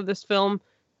ending of this film.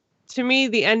 To me,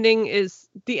 the ending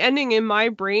in my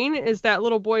brain is that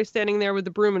little boy standing there with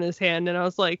the broom in his hand. And I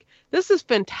was like, this is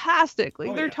fantastic.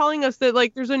 Like, they're telling us that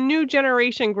like, there's a new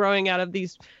generation growing out of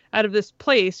this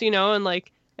place, and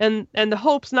like, and the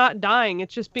hope's not dying.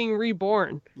 It's just being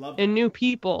reborn in new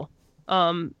people.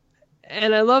 And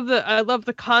I love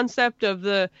the concept of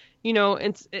the,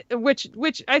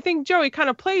 which I think, Joey, kind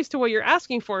of plays to what you're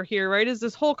asking for here, right? Is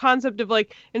this whole concept of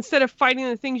like, instead of fighting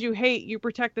the things you hate, you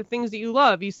protect the things that you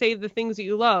love. You save the things that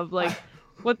you love. Like,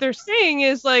 what they're saying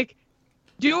is like,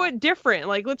 do it different.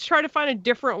 Like, let's try to find a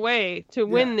different way to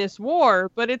win this war,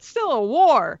 but it's still a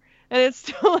war. And it's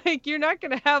still like, you're not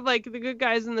going to have like the good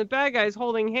guys and the bad guys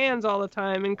holding hands all the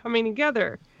time and coming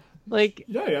together. Like,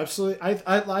 yeah, absolutely.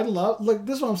 I love, like,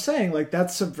 this is what I'm saying. Like,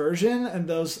 that subversion and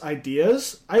those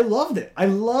ideas, I loved it. I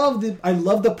love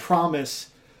the promise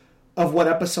of what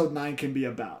Episode 9 can be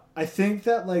about. I think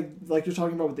that like you're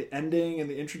talking about with the ending and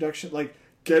the introduction, like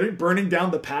burning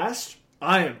down the past.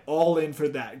 I am all in for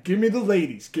that. Give me the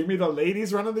ladies. Give me the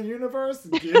ladies running the universe.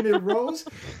 Give me Rose.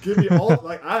 Give me all.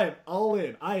 Like, I am all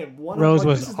in. I am one. Rose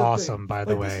like, was awesome, by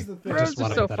the way. Rose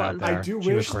was so fun. I do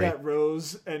wish that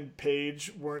Rose and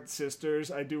Paige weren't sisters.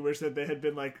 I do wish that they had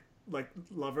been like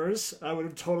lovers. I would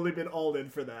have totally been all in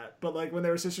for that. But like when they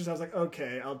were sisters, I was like,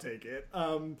 okay, I'll take it.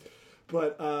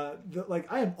 But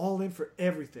I am all in for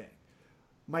everything.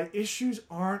 My issues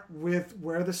aren't with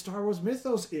where the Star Wars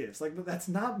mythos is. Like, that's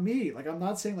not me. Like, I'm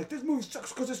not saying, like, this movie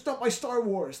sucks because it's not my Star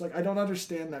Wars. Like, I don't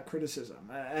understand that criticism.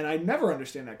 And I never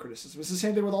understand that criticism. It's the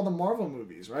same thing with all the Marvel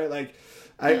movies, right? Like,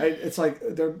 it's like,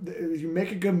 you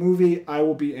make a good movie, I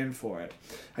will be in for it.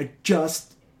 I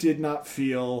just did not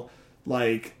feel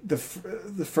like the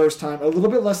first time, a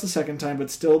little bit less the second time, but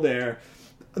still there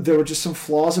were just some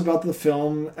flaws about the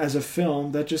film as a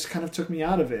film that just kind of took me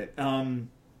out of it.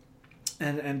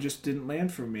 And just didn't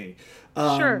land for me.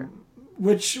 Sure.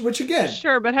 Which again.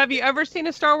 Sure, but have you ever seen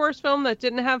a Star Wars film that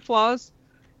didn't have flaws?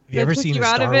 Have you ever seen a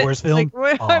Star Wars film?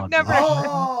 Like, I've never.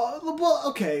 Oh, well,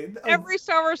 okay. Every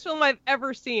Star Wars film I've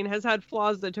ever seen has had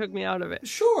flaws that took me out of it.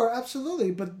 Sure, absolutely.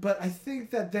 But I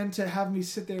think that then to have me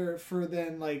sit there for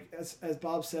then, like, as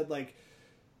Bob said, like,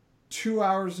 2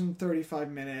 hours and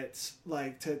 35 minutes,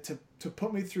 like, to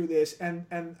put me through this. And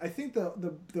I think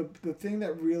the thing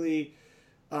that really...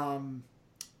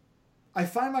 I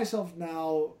find myself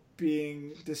now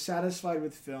being dissatisfied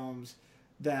with films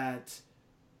that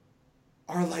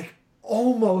are like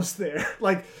almost there.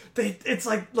 Like it's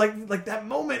like that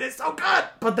moment is so good,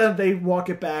 but then they walk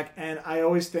it back, and I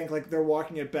always think like they're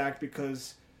walking it back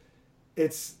because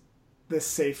it's the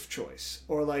safe choice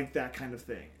or like that kind of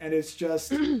thing. And it's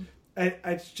just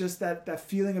it's just that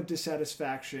feeling of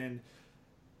dissatisfaction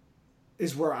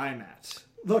is where I'm at.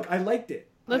 Look, I liked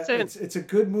it. It's a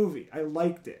good movie. I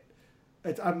liked it.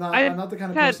 I'm not the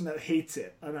kind of person that hates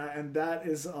it, and that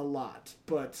is a lot.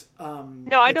 But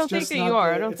no, I don't think that you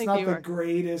are. I don't think you are. It's not the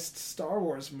greatest Star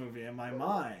Wars movie in my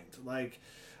mind. Like,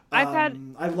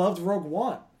 I loved Rogue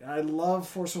One, I love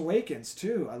Force Awakens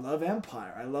too. I love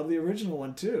Empire. I love the original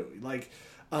one too. Like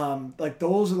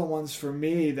those are the ones for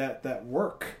me that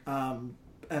work. And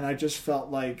I just felt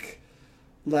like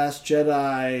Last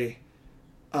Jedi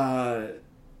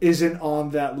isn't on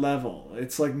that level.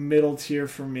 It's like middle tier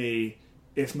for me,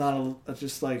 if not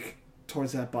just like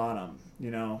towards that bottom.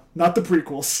 Not the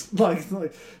prequels,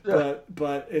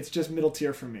 but it's just middle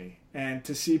tier for me. And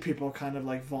to see people kind of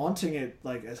like vaunting it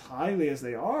like as highly as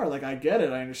they are, like I get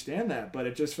it, I understand that, but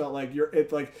it just felt like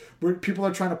people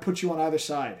are trying to put you on either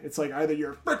side. It's like either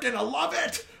you're freaking I love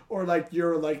it, or like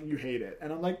you're like you hate it.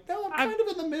 And I'm like, no, I'm kind of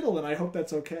in the middle, and I hope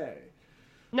that's okay.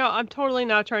 No, I'm totally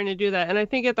not trying to do that. And I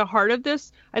think at the heart of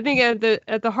this,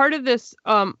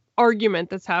 argument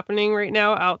that's happening right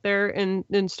now out there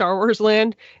in Star Wars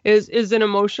land is an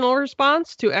emotional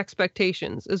response to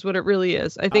expectations, is what it really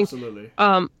is. I think absolutely.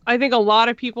 I think a lot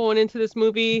of people went into this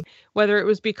movie, whether it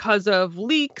was because of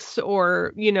leaks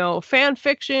or fan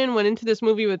fiction, went into this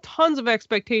movie with tons of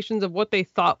expectations of what they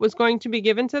thought was going to be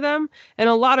given to them, and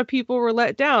a lot of people were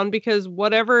let down because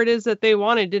whatever it is that they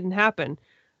wanted didn't happen.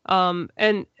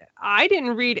 And I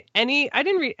didn't read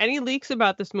any leaks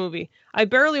about this movie. I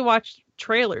barely watched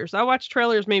trailers. I watched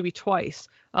trailers maybe twice.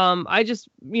 I just,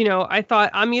 I thought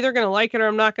I'm either going to like it or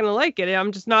I'm not going to like it.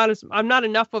 I'm not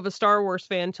enough of a Star Wars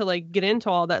fan to like get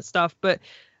into all that stuff, but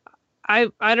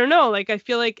I don't know. Like, I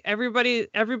feel like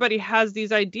everybody has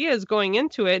these ideas going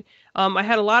into it. I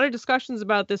had a lot of discussions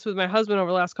about this with my husband over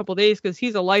the last couple of days, because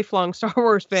he's a lifelong Star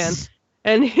Wars fan.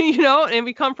 And, and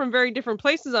we come from very different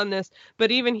places on this. But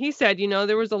even he said,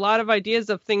 there was a lot of ideas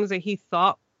of things that he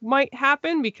thought might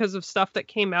happen because of stuff that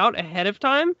came out ahead of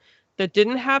time that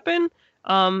didn't happen.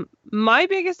 My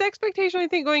biggest expectation, I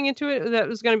think, going into it, that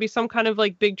was going to be some kind of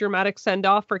like big dramatic send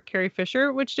off for Carrie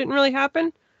Fisher, which didn't really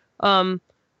happen.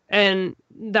 And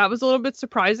that was a little bit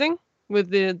surprising with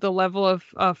the level of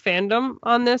fandom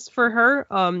on this for her.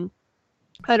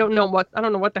 I don't know what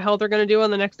the hell they're going to do on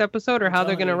the next episode, or how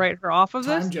they're going to write her off of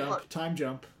this. Time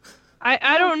jump.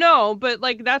 I don't know, but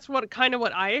like that's what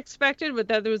I expected, but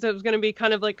that it was going to be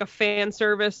kind of like a fan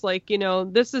service, like,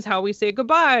 this is how we say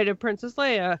goodbye to Princess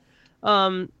Leia.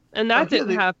 And that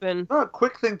didn't happen. A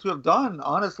quick thing to have done,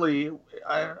 honestly,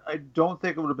 I don't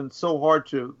think it would have been so hard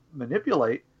to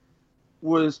manipulate,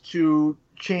 was to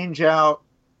change out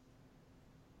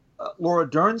Laura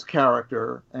Dern's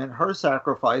character and her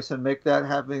sacrifice, and make that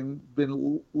having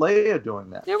been Leia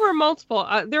doing that. There were multiple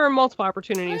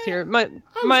opportunities here. My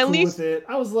least with it.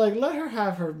 I was like, let her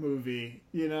have her movie.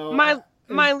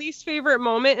 My least favorite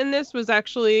moment in this was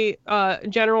actually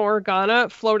General Organa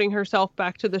floating herself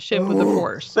back to the ship with the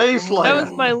Force. Space Leia. That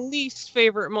was my least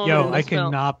favorite moment. Yo, in this I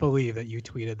cannot film. believe that you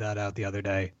tweeted that out the other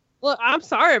day. Well, I'm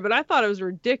sorry, but I thought it was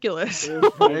ridiculous.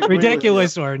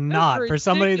 Ridiculous or not, for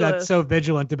somebody ridiculous. that's so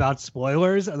vigilant about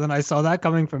spoilers, and then I saw that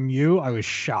coming from you, I was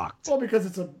shocked. Well, because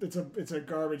it's a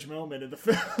garbage moment in the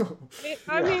film.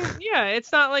 I mean, yeah,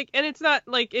 it's not like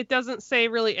it doesn't say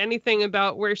really anything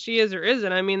about where she is or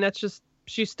isn't. I mean, that's just,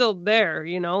 she's still there,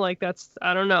 like that's,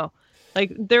 I don't know.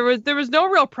 Like there was no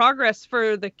real progress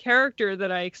for the character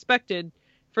that I expected,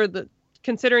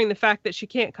 considering the fact that she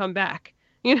can't come back,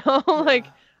 like.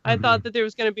 I thought that there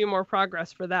was going to be more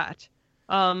progress for that.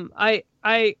 I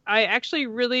actually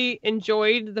really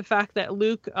enjoyed the fact that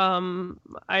Luke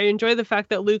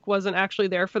wasn't actually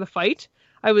there for the fight.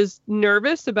 I was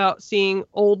nervous about seeing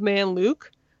old man Luke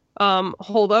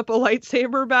hold up a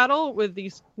lightsaber battle with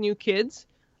these new kids.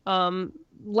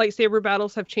 Lightsaber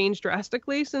battles have changed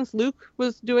drastically since Luke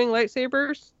was doing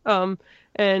lightsabers.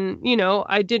 And,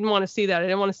 I didn't want to see that. I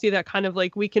didn't want to see that kind of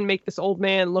like, we can make this old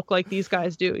man look like these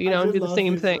guys do, and do the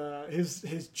same thing.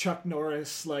 His Chuck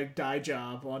Norris like dye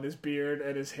job on his beard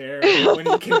and his hair when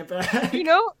he came back.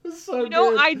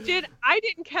 I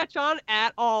didn't catch on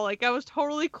at all. Like I was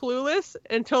totally clueless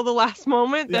until the last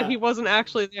moment that he wasn't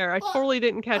actually there. I totally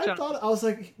didn't catch on. I was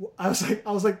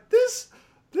like, this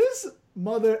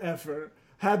mother effer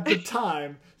had the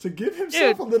time to give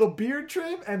himself a little beard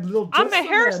trim and I'm a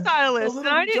hairstylist, and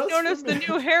I didn't notice the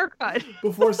new haircut.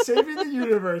 Before saving the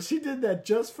universe, he did that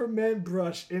just for men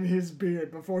brush in his beard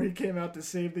before he came out to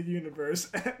save the universe.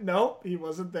 No, he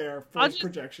wasn't there for his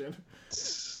projection.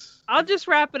 I'll just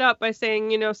wrap it up by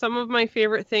saying, some of my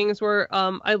favorite things were,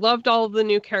 I loved all of the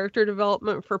new character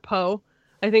development for Poe.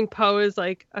 I think Poe is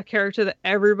like a character that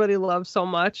everybody loves so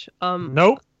much.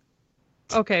 Nope.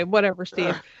 Okay, whatever,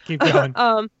 Steve. Keep going.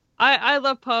 I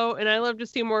love Poe, and I love to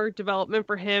see more development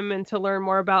for him and to learn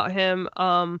more about him.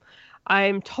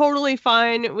 I'm totally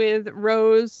fine with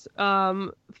Rose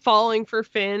falling for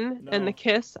Finn and the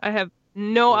kiss. I have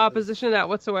no opposition to that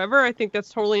whatsoever. I think that's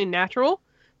totally natural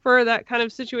for that kind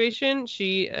of situation.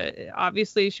 She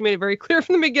obviously she made it very clear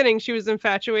from the beginning she was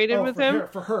infatuated with him.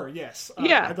 For her, yes.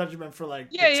 Yeah. I thought you meant for the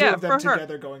two of them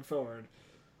together going forward.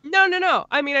 No.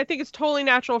 I mean, I think it's totally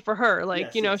natural for her.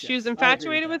 Like, she was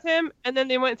infatuated with him, and then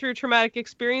they went through a traumatic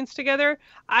experience together.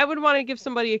 I would want to give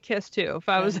somebody a kiss too if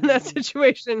I was in that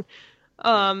situation.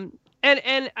 And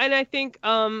I think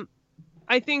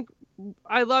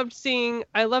I love seeing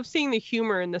the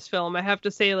humor in this film. I have to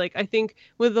say, like, I think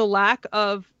with the lack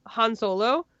of Han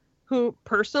Solo, who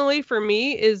personally for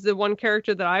me is the one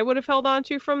character that I would have held on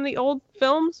to from the old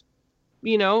films,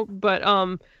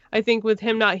 but I think with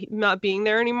him not being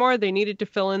there anymore, they needed to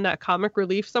fill in that comic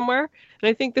relief somewhere. And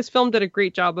I think this film did a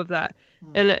great job of that.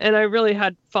 And I really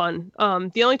had fun.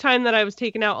 The only time that I was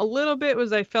taken out a little bit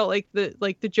was I felt like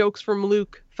the jokes from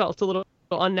Luke felt a little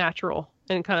unnatural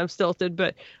and kind of stilted,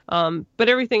 but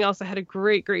everything else I had a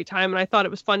great time, and I thought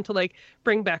it was fun to like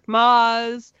bring back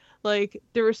Maz. Like,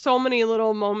 there were so many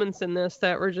little moments in this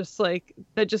that were just like,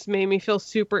 that just made me feel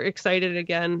super excited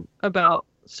again about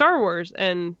Star Wars.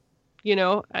 And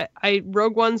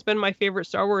Rogue One's been my favorite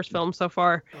Star Wars film so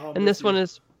far, and this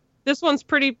one's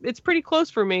pretty close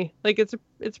for me. Like, it's a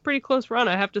pretty close run,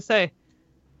 I have to say.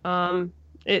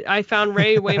 I found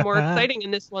Rey way more exciting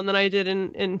in this one than I did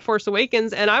in Force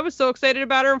Awakens, and I was so excited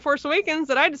about her in Force Awakens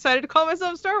that I decided to call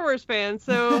myself a Star Wars fan.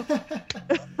 So,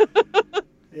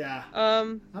 yeah,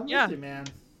 I'm with you, man.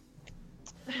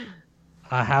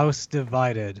 A house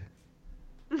divided.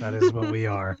 That is what we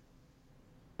are.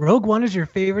 Rogue One is your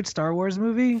favorite Star Wars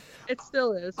movie? It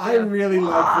still is. Yeah. I really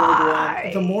like Rogue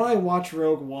One. The more I watch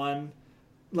Rogue One,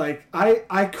 like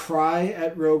I cry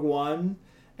at Rogue One.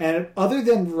 And other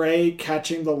than Rey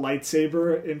catching the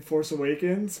lightsaber in Force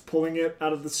Awakens, pulling it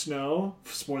out of the snow,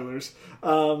 spoilers,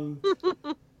 other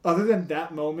than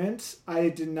that moment, I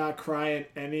did not cry in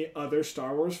any other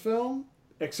Star Wars film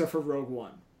except for Rogue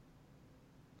One.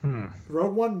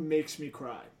 Rogue One makes me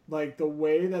cry. Like, the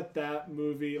way that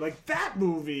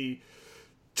movie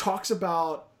talks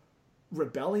about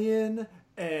rebellion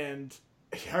and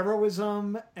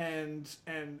heroism and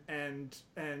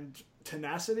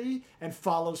tenacity and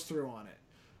follows through on it.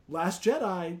 Last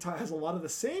Jedi has a lot of the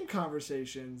same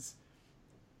conversations,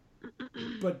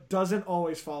 but doesn't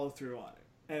always follow through on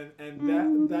it.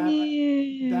 And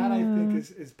that I think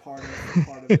is part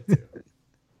of it too.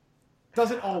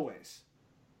 Doesn't always.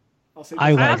 I'll say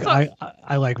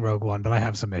I like Rogue One, but I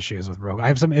have some issues with Rogue. I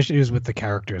have some issues with the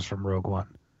characters from Rogue One.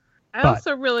 I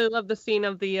also really love the scene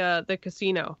of the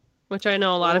casino, which I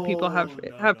know a lot of people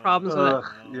have problems with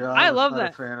it. Yeah, I love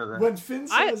that. Fan of that. When Finn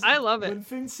says, I love it. When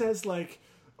Finn says, like,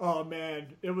 "Oh man,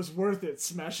 it was worth it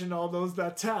smashing all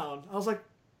that town," I was like,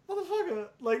 "Motherfucker!"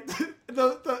 Like,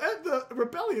 the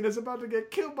rebellion is about to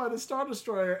get killed by the Star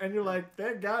Destroyer, and you're like,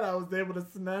 "Thank God I was able to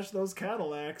smash those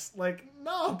Cadillacs." Like,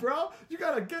 no, bro, you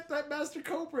gotta get that Master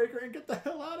Codebreaker and get the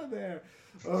hell out of there.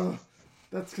 Ugh.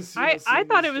 That's Casino I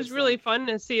thought it was really fun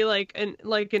to see like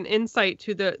an insight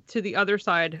to the other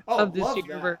side of this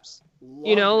universe.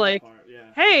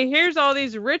 Hey, here's all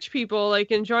these rich people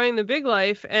like enjoying the big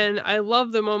life, and I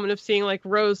love the moment of seeing like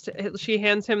Rose. She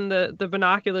hands him the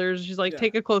binoculars. She's like,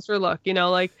 take a closer look.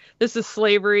 Like, this is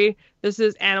slavery. This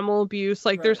is animal abuse.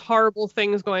 Like, there's horrible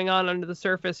things going on under the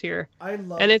surface here.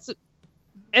 And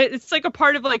it's like a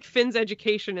part of like Finn's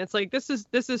education. It's like this is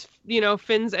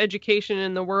Finn's education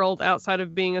in the world outside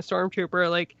of being a stormtrooper.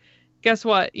 Like, guess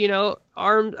what?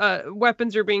 Armed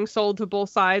weapons are being sold to both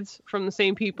sides from the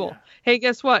same people. Yeah. Hey,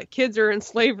 guess what? Kids are in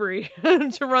slavery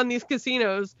to run these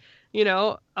casinos. It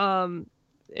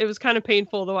was kind of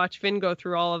painful to watch Finn go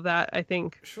through all of that, I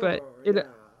think. Sure, but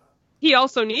he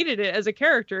also needed it as a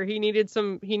character. He needed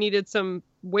some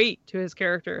weight to his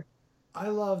character. I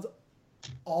loved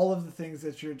all of the things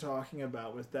that you're talking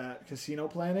about with that casino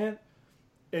planet.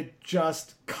 It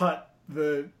just cut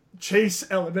the chase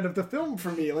element of the film for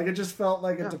me. Like, it just felt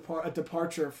like a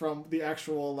departure from the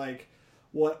actual, like,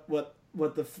 what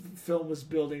the film was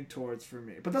building towards for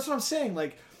me. But that's what I'm saying.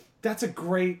 Like, that's a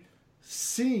great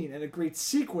scene and a great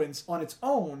sequence on its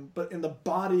own, but in the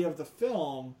body of the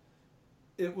film,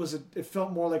 it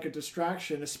felt more like a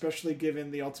distraction, especially given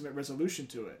the ultimate resolution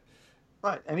to it.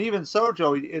 Right, and even so,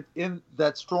 Joey, in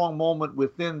that strong moment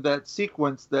within that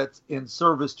sequence that's in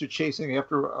service to chasing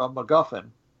after a MacGuffin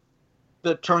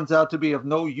that turns out to be of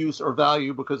no use or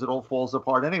value because it all falls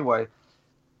apart anyway,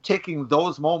 taking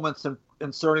those moments and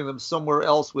inserting them somewhere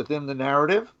else within the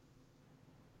narrative,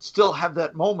 still have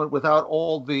that moment without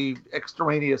all the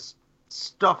extraneous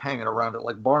stuff hanging around it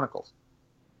like barnacles.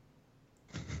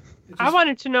 I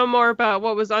wanted to know more about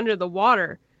what was under the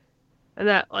water, and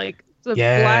that, like, The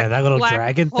that little black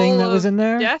dragon hole thing that was of in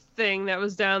there. Death thing that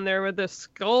was down there with the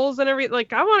skulls and everything.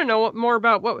 Like, I want to know more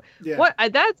about what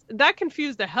that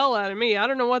confused the hell out of me. I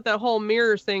don't know what that whole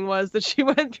mirrors thing was that she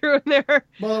went through in there.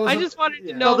 Well, I just wanted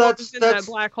to know what was in that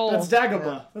black hole. That's Dagobah.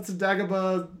 Yeah. That's a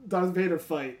Dagobah Darth Vader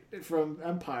fight from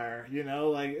Empire. You know,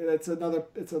 like it's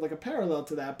like a parallel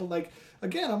to that. But like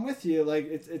again, I'm with you. Like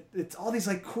it's all these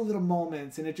like cool little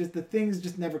moments, and the things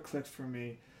just never clicked for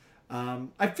me.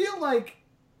 I feel like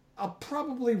I'll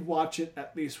probably watch it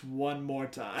at least one more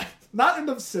time. Not in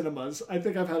the cinemas. I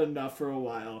think I've had enough for a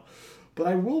while. But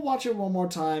I will watch it one more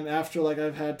time after like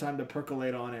I've had time to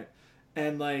percolate on it.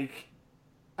 And like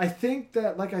I think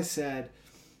that, like I said,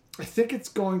 I think it's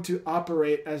going to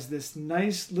operate as this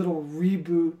nice little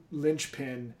reboot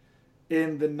linchpin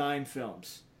in the 9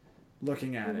 films.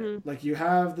 Looking at it. Like you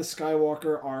have the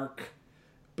Skywalker arc,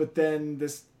 but then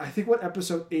I think what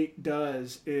episode 8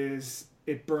 does is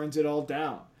it burns it all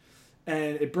down.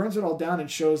 And it burns it all down and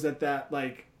shows that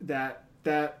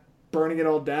burning it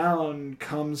all down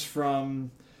comes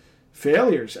from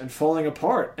failures and falling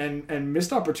apart and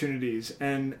missed opportunities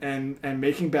and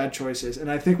making bad choices.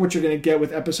 And I think what you're going to get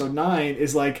with episode 9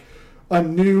 is like a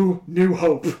new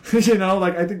hope. You know,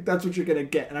 like I think that's what you're going to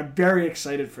get. And I'm very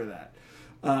excited for that.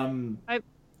 I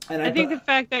think the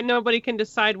fact that nobody can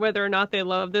decide whether or not they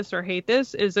love this or hate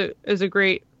this is a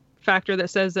great factor that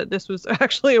says that this was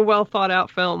actually a well thought out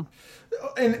film.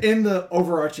 In the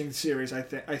overarching series, I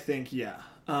think yeah.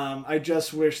 I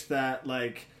just wish that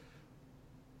like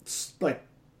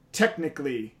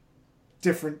technically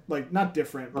different, like not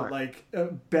different, but like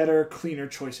better, cleaner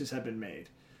choices have been made.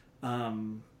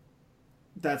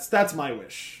 That's my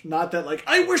wish. Not that like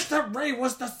I wish that Rey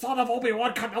was the son of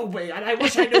Obi-Wan Kenobi, and I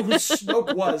wish I knew who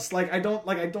Snoke was. I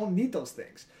don't need those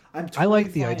things. I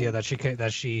like the idea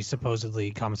that she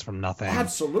supposedly comes from nothing.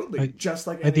 Absolutely, just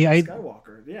like Anakin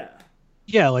Skywalker. Yeah.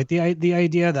 Yeah, like the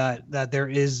idea that there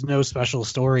is no special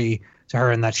story to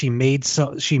her and that she made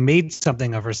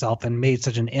something of herself and made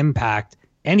such an impact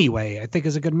anyway, I think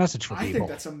is a good message for people. I think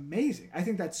that's amazing. I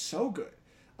think that's so good.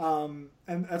 And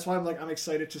that's why I'm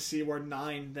excited to see where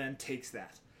 9 then takes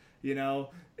that. You know,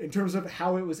 in terms of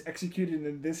how it was executed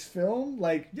in this film,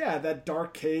 like, yeah, that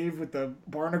dark cave with the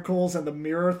barnacles and the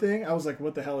mirror thing, I was like,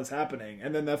 what the hell is happening?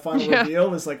 And then that final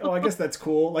reveal is like, oh, I guess that's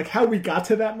cool. Like, how we got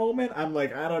to that moment, I'm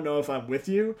like, I don't know if I'm with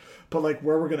you, but like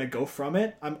where we're going to go from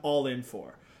it, I'm all in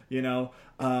for, you know?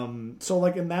 So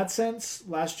like in that sense,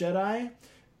 Last Jedi,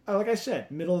 like I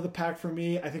said, middle of the pack for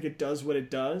me. I think it does what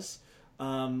it does.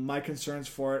 My concerns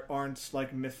for it aren't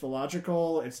like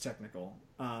mythological, it's technical.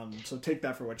 So take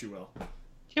that for what you will.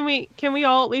 Can we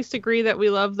all at least agree that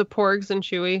we love the Porgs and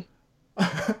Chewie?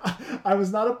 I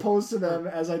was not opposed to them,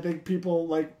 as I think people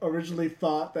like originally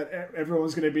thought that everyone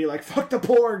was going to be like, fuck the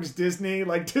Porgs, Disney.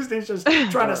 Like Disney's just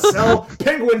trying to sell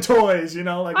penguin toys, you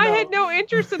know? Like I had no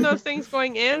interest in those things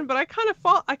going in, but I kind of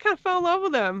fell in love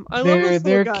with them. I love those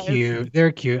little guys. Cute.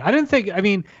 They're cute. I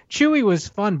mean, Chewie was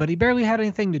fun, but he barely had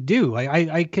anything to do.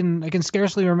 I can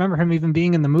scarcely remember him even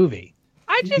being in the movie.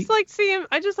 I just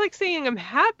like seeing him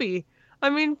happy. I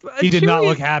mean, he did not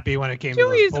look happy when it came to the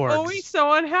Porgs. Chewie's always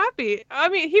so unhappy. I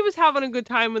mean, he was having a good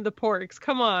time with the Porgs.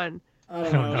 Come on. I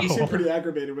don't know. He seemed pretty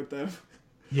aggravated with them.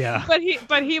 Yeah.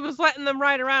 But he was letting them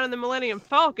ride around in the Millennium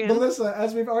Falcon. Melissa,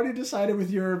 as we've already decided with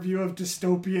your view of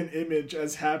dystopian image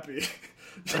as happy,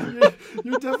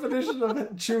 your definition of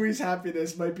Chewie's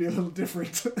happiness might be a little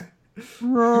different.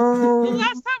 Well,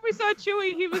 last time we saw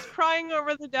Chewie, he was crying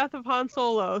over the death of Han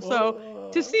Solo. So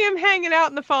to see him hanging out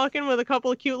in the Falcon with a couple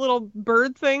of cute little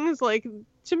bird things, like,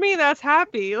 to me, that's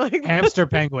happy. Like hamster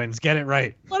penguins, get it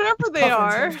right. Whatever they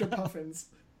are, hamster puffins.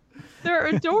 They're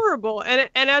adorable. And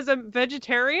as a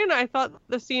vegetarian, I thought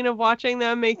the scene of watching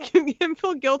them making him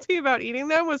feel guilty about eating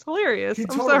them was hilarious. He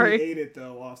totally sorry. ate it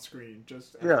though off screen.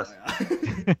 Just yes.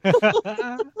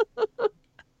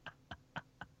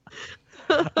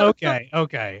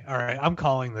 Okay, all right. I'm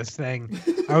calling this thing.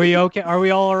 Are we okay? Are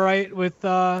we all right with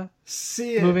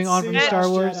moving on from Star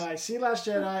Wars? Jedi. See Last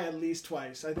Jedi at least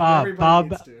twice. I think everybody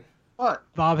needs to. What?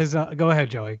 Bob has. Go ahead,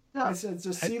 Joey. Yeah. I said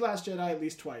just see Last Jedi at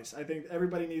least twice. I think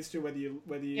everybody needs to, whether you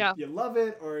love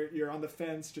it or you're on the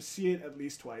fence, just see it at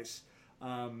least twice,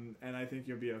 and I think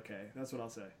you'll be okay. That's what I'll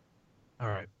say. All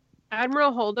right.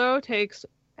 Admiral Holdo takes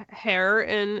hair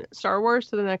in Star Wars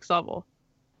to the next level.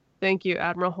 Thank you,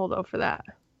 Admiral Holdo, for that.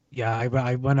 Yeah,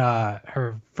 I when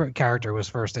her character was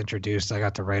first introduced, I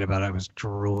got to write about it. I was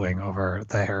drooling over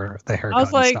the hair. I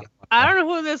was like, I don't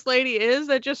know who this lady is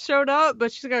that just showed up,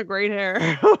 but she's got great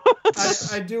hair.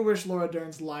 I do wish Laura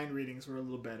Dern's line readings were a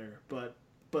little better, but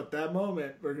that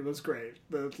moment was great.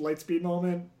 The Lightspeed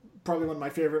moment, probably one of my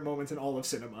favorite moments in all of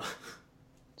cinema.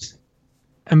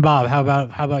 And Bob, how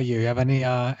about you? You have any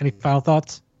final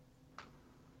thoughts?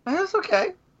 That's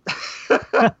okay.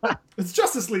 It's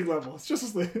Justice League level. It's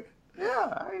Justice League.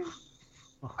 Yeah,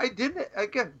 I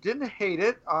didn't hate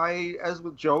it. As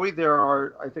with Joey,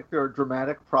 I think there are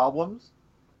dramatic problems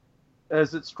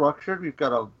as it's structured. We've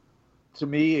got to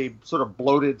me, a sort of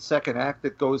bloated second act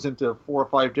that goes into 4 or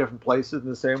 5 different places in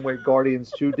the same way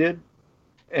Guardians 2 did.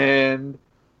 And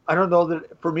I don't know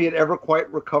that for me it ever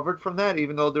quite recovered from that,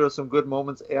 even though there are some good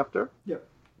moments after. Yep.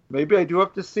 Maybe I do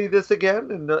have to see this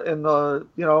again in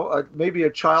the maybe a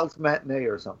child's matinee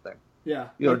or something. Yeah.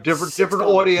 Different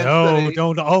audience. No,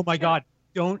 don't. Oh my God.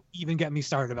 Don't even get me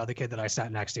started about the kid that I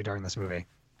sat next to during this movie.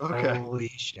 Okay.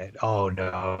 Holy shit. Oh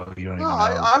no, you don't even know.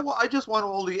 I just want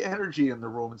all the energy in the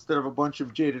room instead of a bunch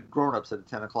of jaded grown-ups at a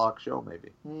 10 o'clock show, maybe.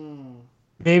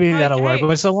 Maybe that'll work.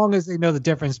 But so long as they know the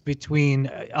difference between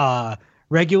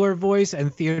regular voice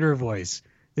and theater voice.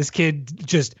 This kid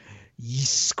just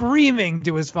screaming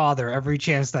to his father every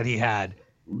chance that he had.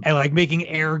 And like making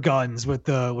air guns with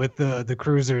the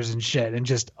cruisers and shit, and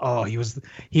just he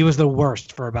was the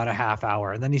worst for about a half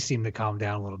hour, and then he seemed to calm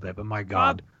down a little bit. But my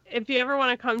God, if you ever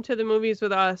want to come to the movies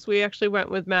with us, we actually went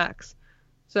with Max,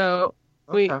 so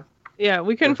we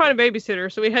couldn't find a babysitter,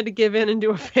 so we had to give in and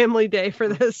do a family day for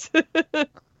this.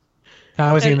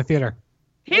 How was he in the theater?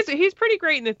 He's pretty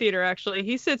great in the theater, actually.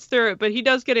 He sits through it, but he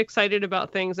does get excited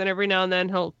about things, and every now and then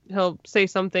he'll say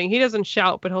something. He doesn't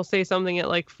shout, but he'll say something at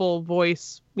like full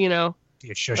voice, Do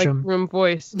you shush like him? room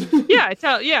voice. Yeah,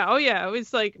 it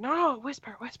was like no,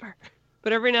 whisper.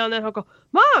 But every now and then he'll go,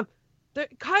 "Mom,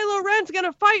 Kylo Ren's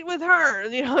gonna fight with her."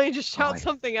 He just shouts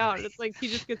something out, and it's like he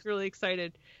just gets really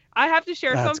excited. I have to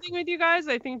share something with you guys.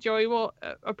 I think Joey will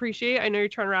appreciate. I know you're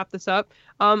trying to wrap this up.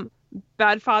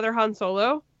 Bad Father Han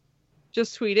Solo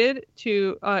just tweeted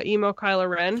to emo Kylo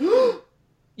Ren,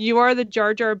 "You are the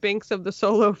Jar Jar Binks of the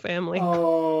Solo family."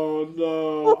 Oh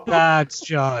no, that's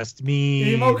just mean.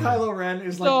 Emo Kylo Ren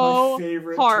is like my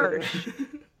favorite. Harsh.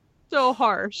 So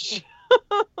harsh.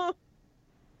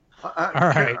 All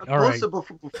right. Melissa,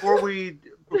 before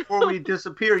we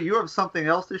disappear, you have something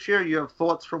else to share. You have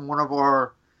thoughts from one of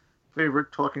our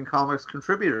favorite Talking Comics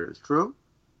contributors. True?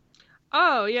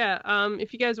 Oh yeah.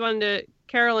 If you guys wanted to,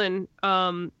 Carolyn.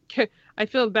 I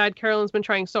feel bad. Carolyn's been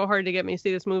trying so hard to get me to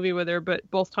see this movie with her, but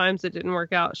both times it didn't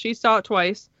work out. She saw it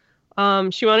twice.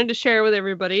 She wanted to share with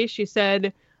everybody. She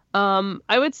said,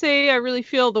 I would say I really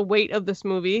feel the weight of this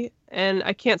movie, and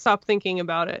I can't stop thinking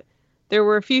about it. There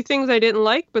were a few things I didn't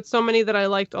like, but so many that I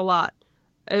liked a lot.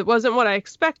 It wasn't what I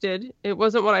expected. It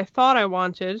wasn't what I thought I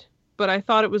wanted, but I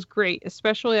thought it was great,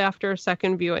 especially after a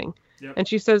second viewing. Yep. And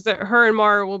she says that her and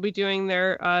Mara will be doing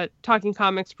their Talking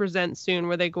Comics Presents soon,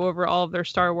 where they go over all of their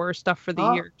Star Wars stuff for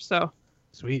the year. So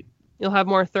sweet. You'll have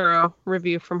more thorough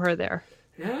review from her there.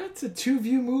 Yeah, it's a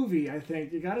 2-view movie, I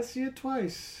think. You got to see it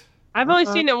twice. I've only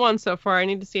seen it once so far. I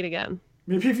need to see it again.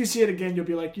 Maybe if you see it again, you'll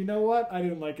be like, you know what? I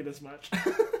didn't like it as much.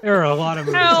 There are a lot of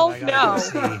movies Hell that I gotta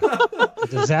see. The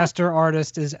Disaster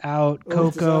Artist is out.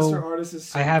 Coco, Disaster Artist is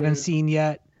so I haven't good. seen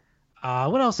yet.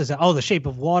 What else is out? Oh, The Shape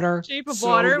of Water. Shape of So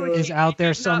Water good. which Is you out there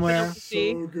have not been somewhere. able to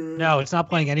see. So good. No, it's not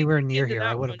playing anywhere near Into here.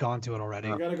 that I would have one. gone to it already.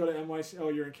 You gotta go to NYC. Oh,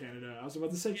 you're in Canada. I was about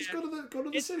to say, just go to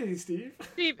the city, Steve.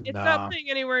 Steve, it's No. not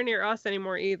playing anywhere near us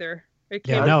anymore either. It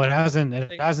Yeah, came no, it hasn't.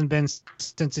 It hasn't been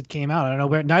since it came out. I don't know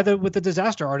where. Neither with The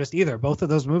Disaster Artist either. Both of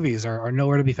those movies are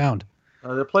nowhere to be found.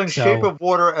 They're playing So- Shape of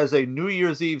Water as a New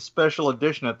Year's Eve special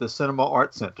edition at the Cinema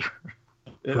Art Center.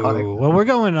 in Ooh, Huntington. well, we're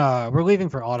going. We're leaving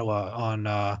for Ottawa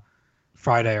on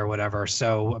Friday or whatever.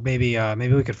 So maybe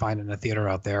we could find it in a theater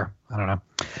out there. I don't know.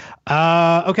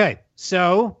 Okay,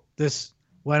 so this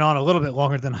went on a little bit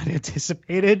longer than I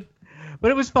anticipated,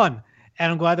 but it was fun,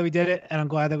 and I'm glad that we did it, and I'm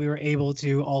glad that we were able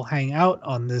to all hang out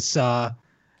on this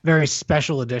very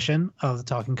special edition of the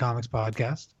Talking Comics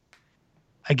podcast.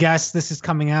 I guess this is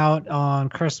coming out on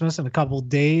Christmas in a couple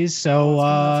days, so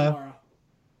Tomorrow.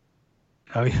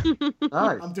 oh yeah.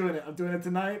 Nice. I'm doing it. I'm doing it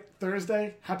tonight,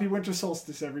 Thursday. Happy winter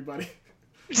solstice, everybody.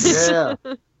 Yeah.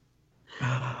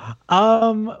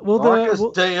 Will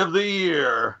Darkest day of the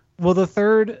year. will the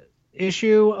third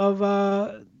issue of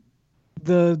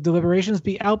the Deliberations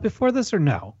be out before this or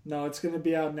no? No, it's going to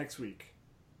be out next week.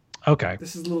 Okay.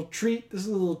 This is a little treat. This is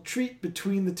a little treat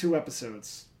between the two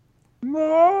episodes.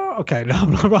 Okay, no,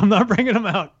 I'm not bringing them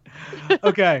out.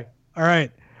 Okay, all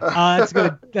right. That's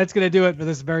gonna do it for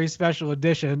this very special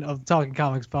edition of the Talking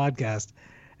Comics podcast.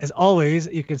 As always,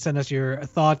 you can send us your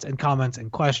thoughts and comments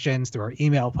and questions through our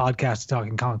email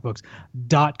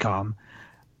podcast@talkingcomicbooks.com.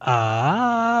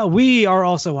 We are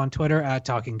also on Twitter at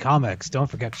Talking Comics. Don't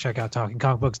forget to check out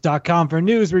TalkingComicBooks.com for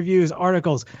news, reviews,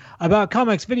 articles about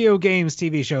comics, video games,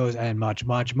 TV shows, and much,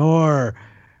 much more.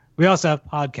 We also have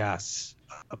podcasts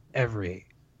of every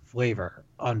flavor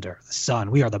under the sun.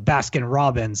 We are the Baskin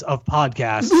Robbins of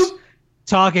podcasts.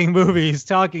 Talking movies,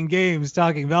 talking games,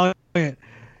 talking Valiant,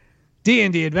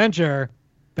 D&D Adventure,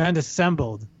 Band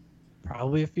Assembled,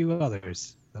 probably a few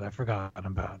others that I've forgotten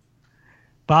about.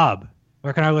 Bob,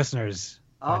 where can our listeners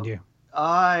find you?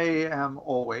 I am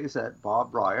always at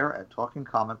Bob Breyer at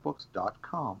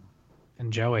TalkingComicBooks.com.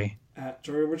 And Joey? At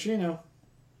Joey Ricino.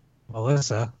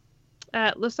 Melissa?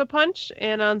 At Lissa Punch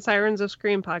and on Sirens of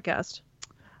Scream podcast.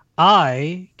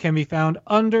 I can be found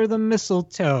under the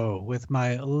mistletoe with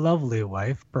my lovely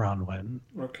wife, Bronwyn.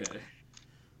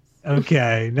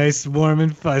 Okay, nice, warm,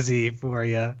 and fuzzy for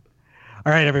you. All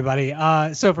right, everybody.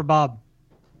 So for Bob.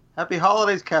 Happy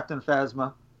holidays, Captain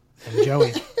Phasma. And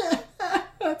Joey.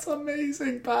 That's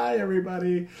amazing. Bye,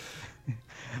 everybody.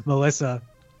 Melissa.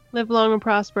 Live long and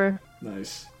prosper.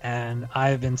 Nice. And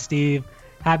I've been Steve.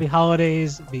 Happy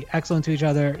holidays. Be excellent to each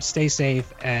other. Stay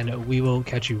safe. And we will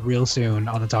catch you real soon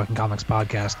on the Talking Comics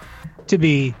podcast. To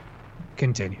be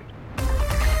continued.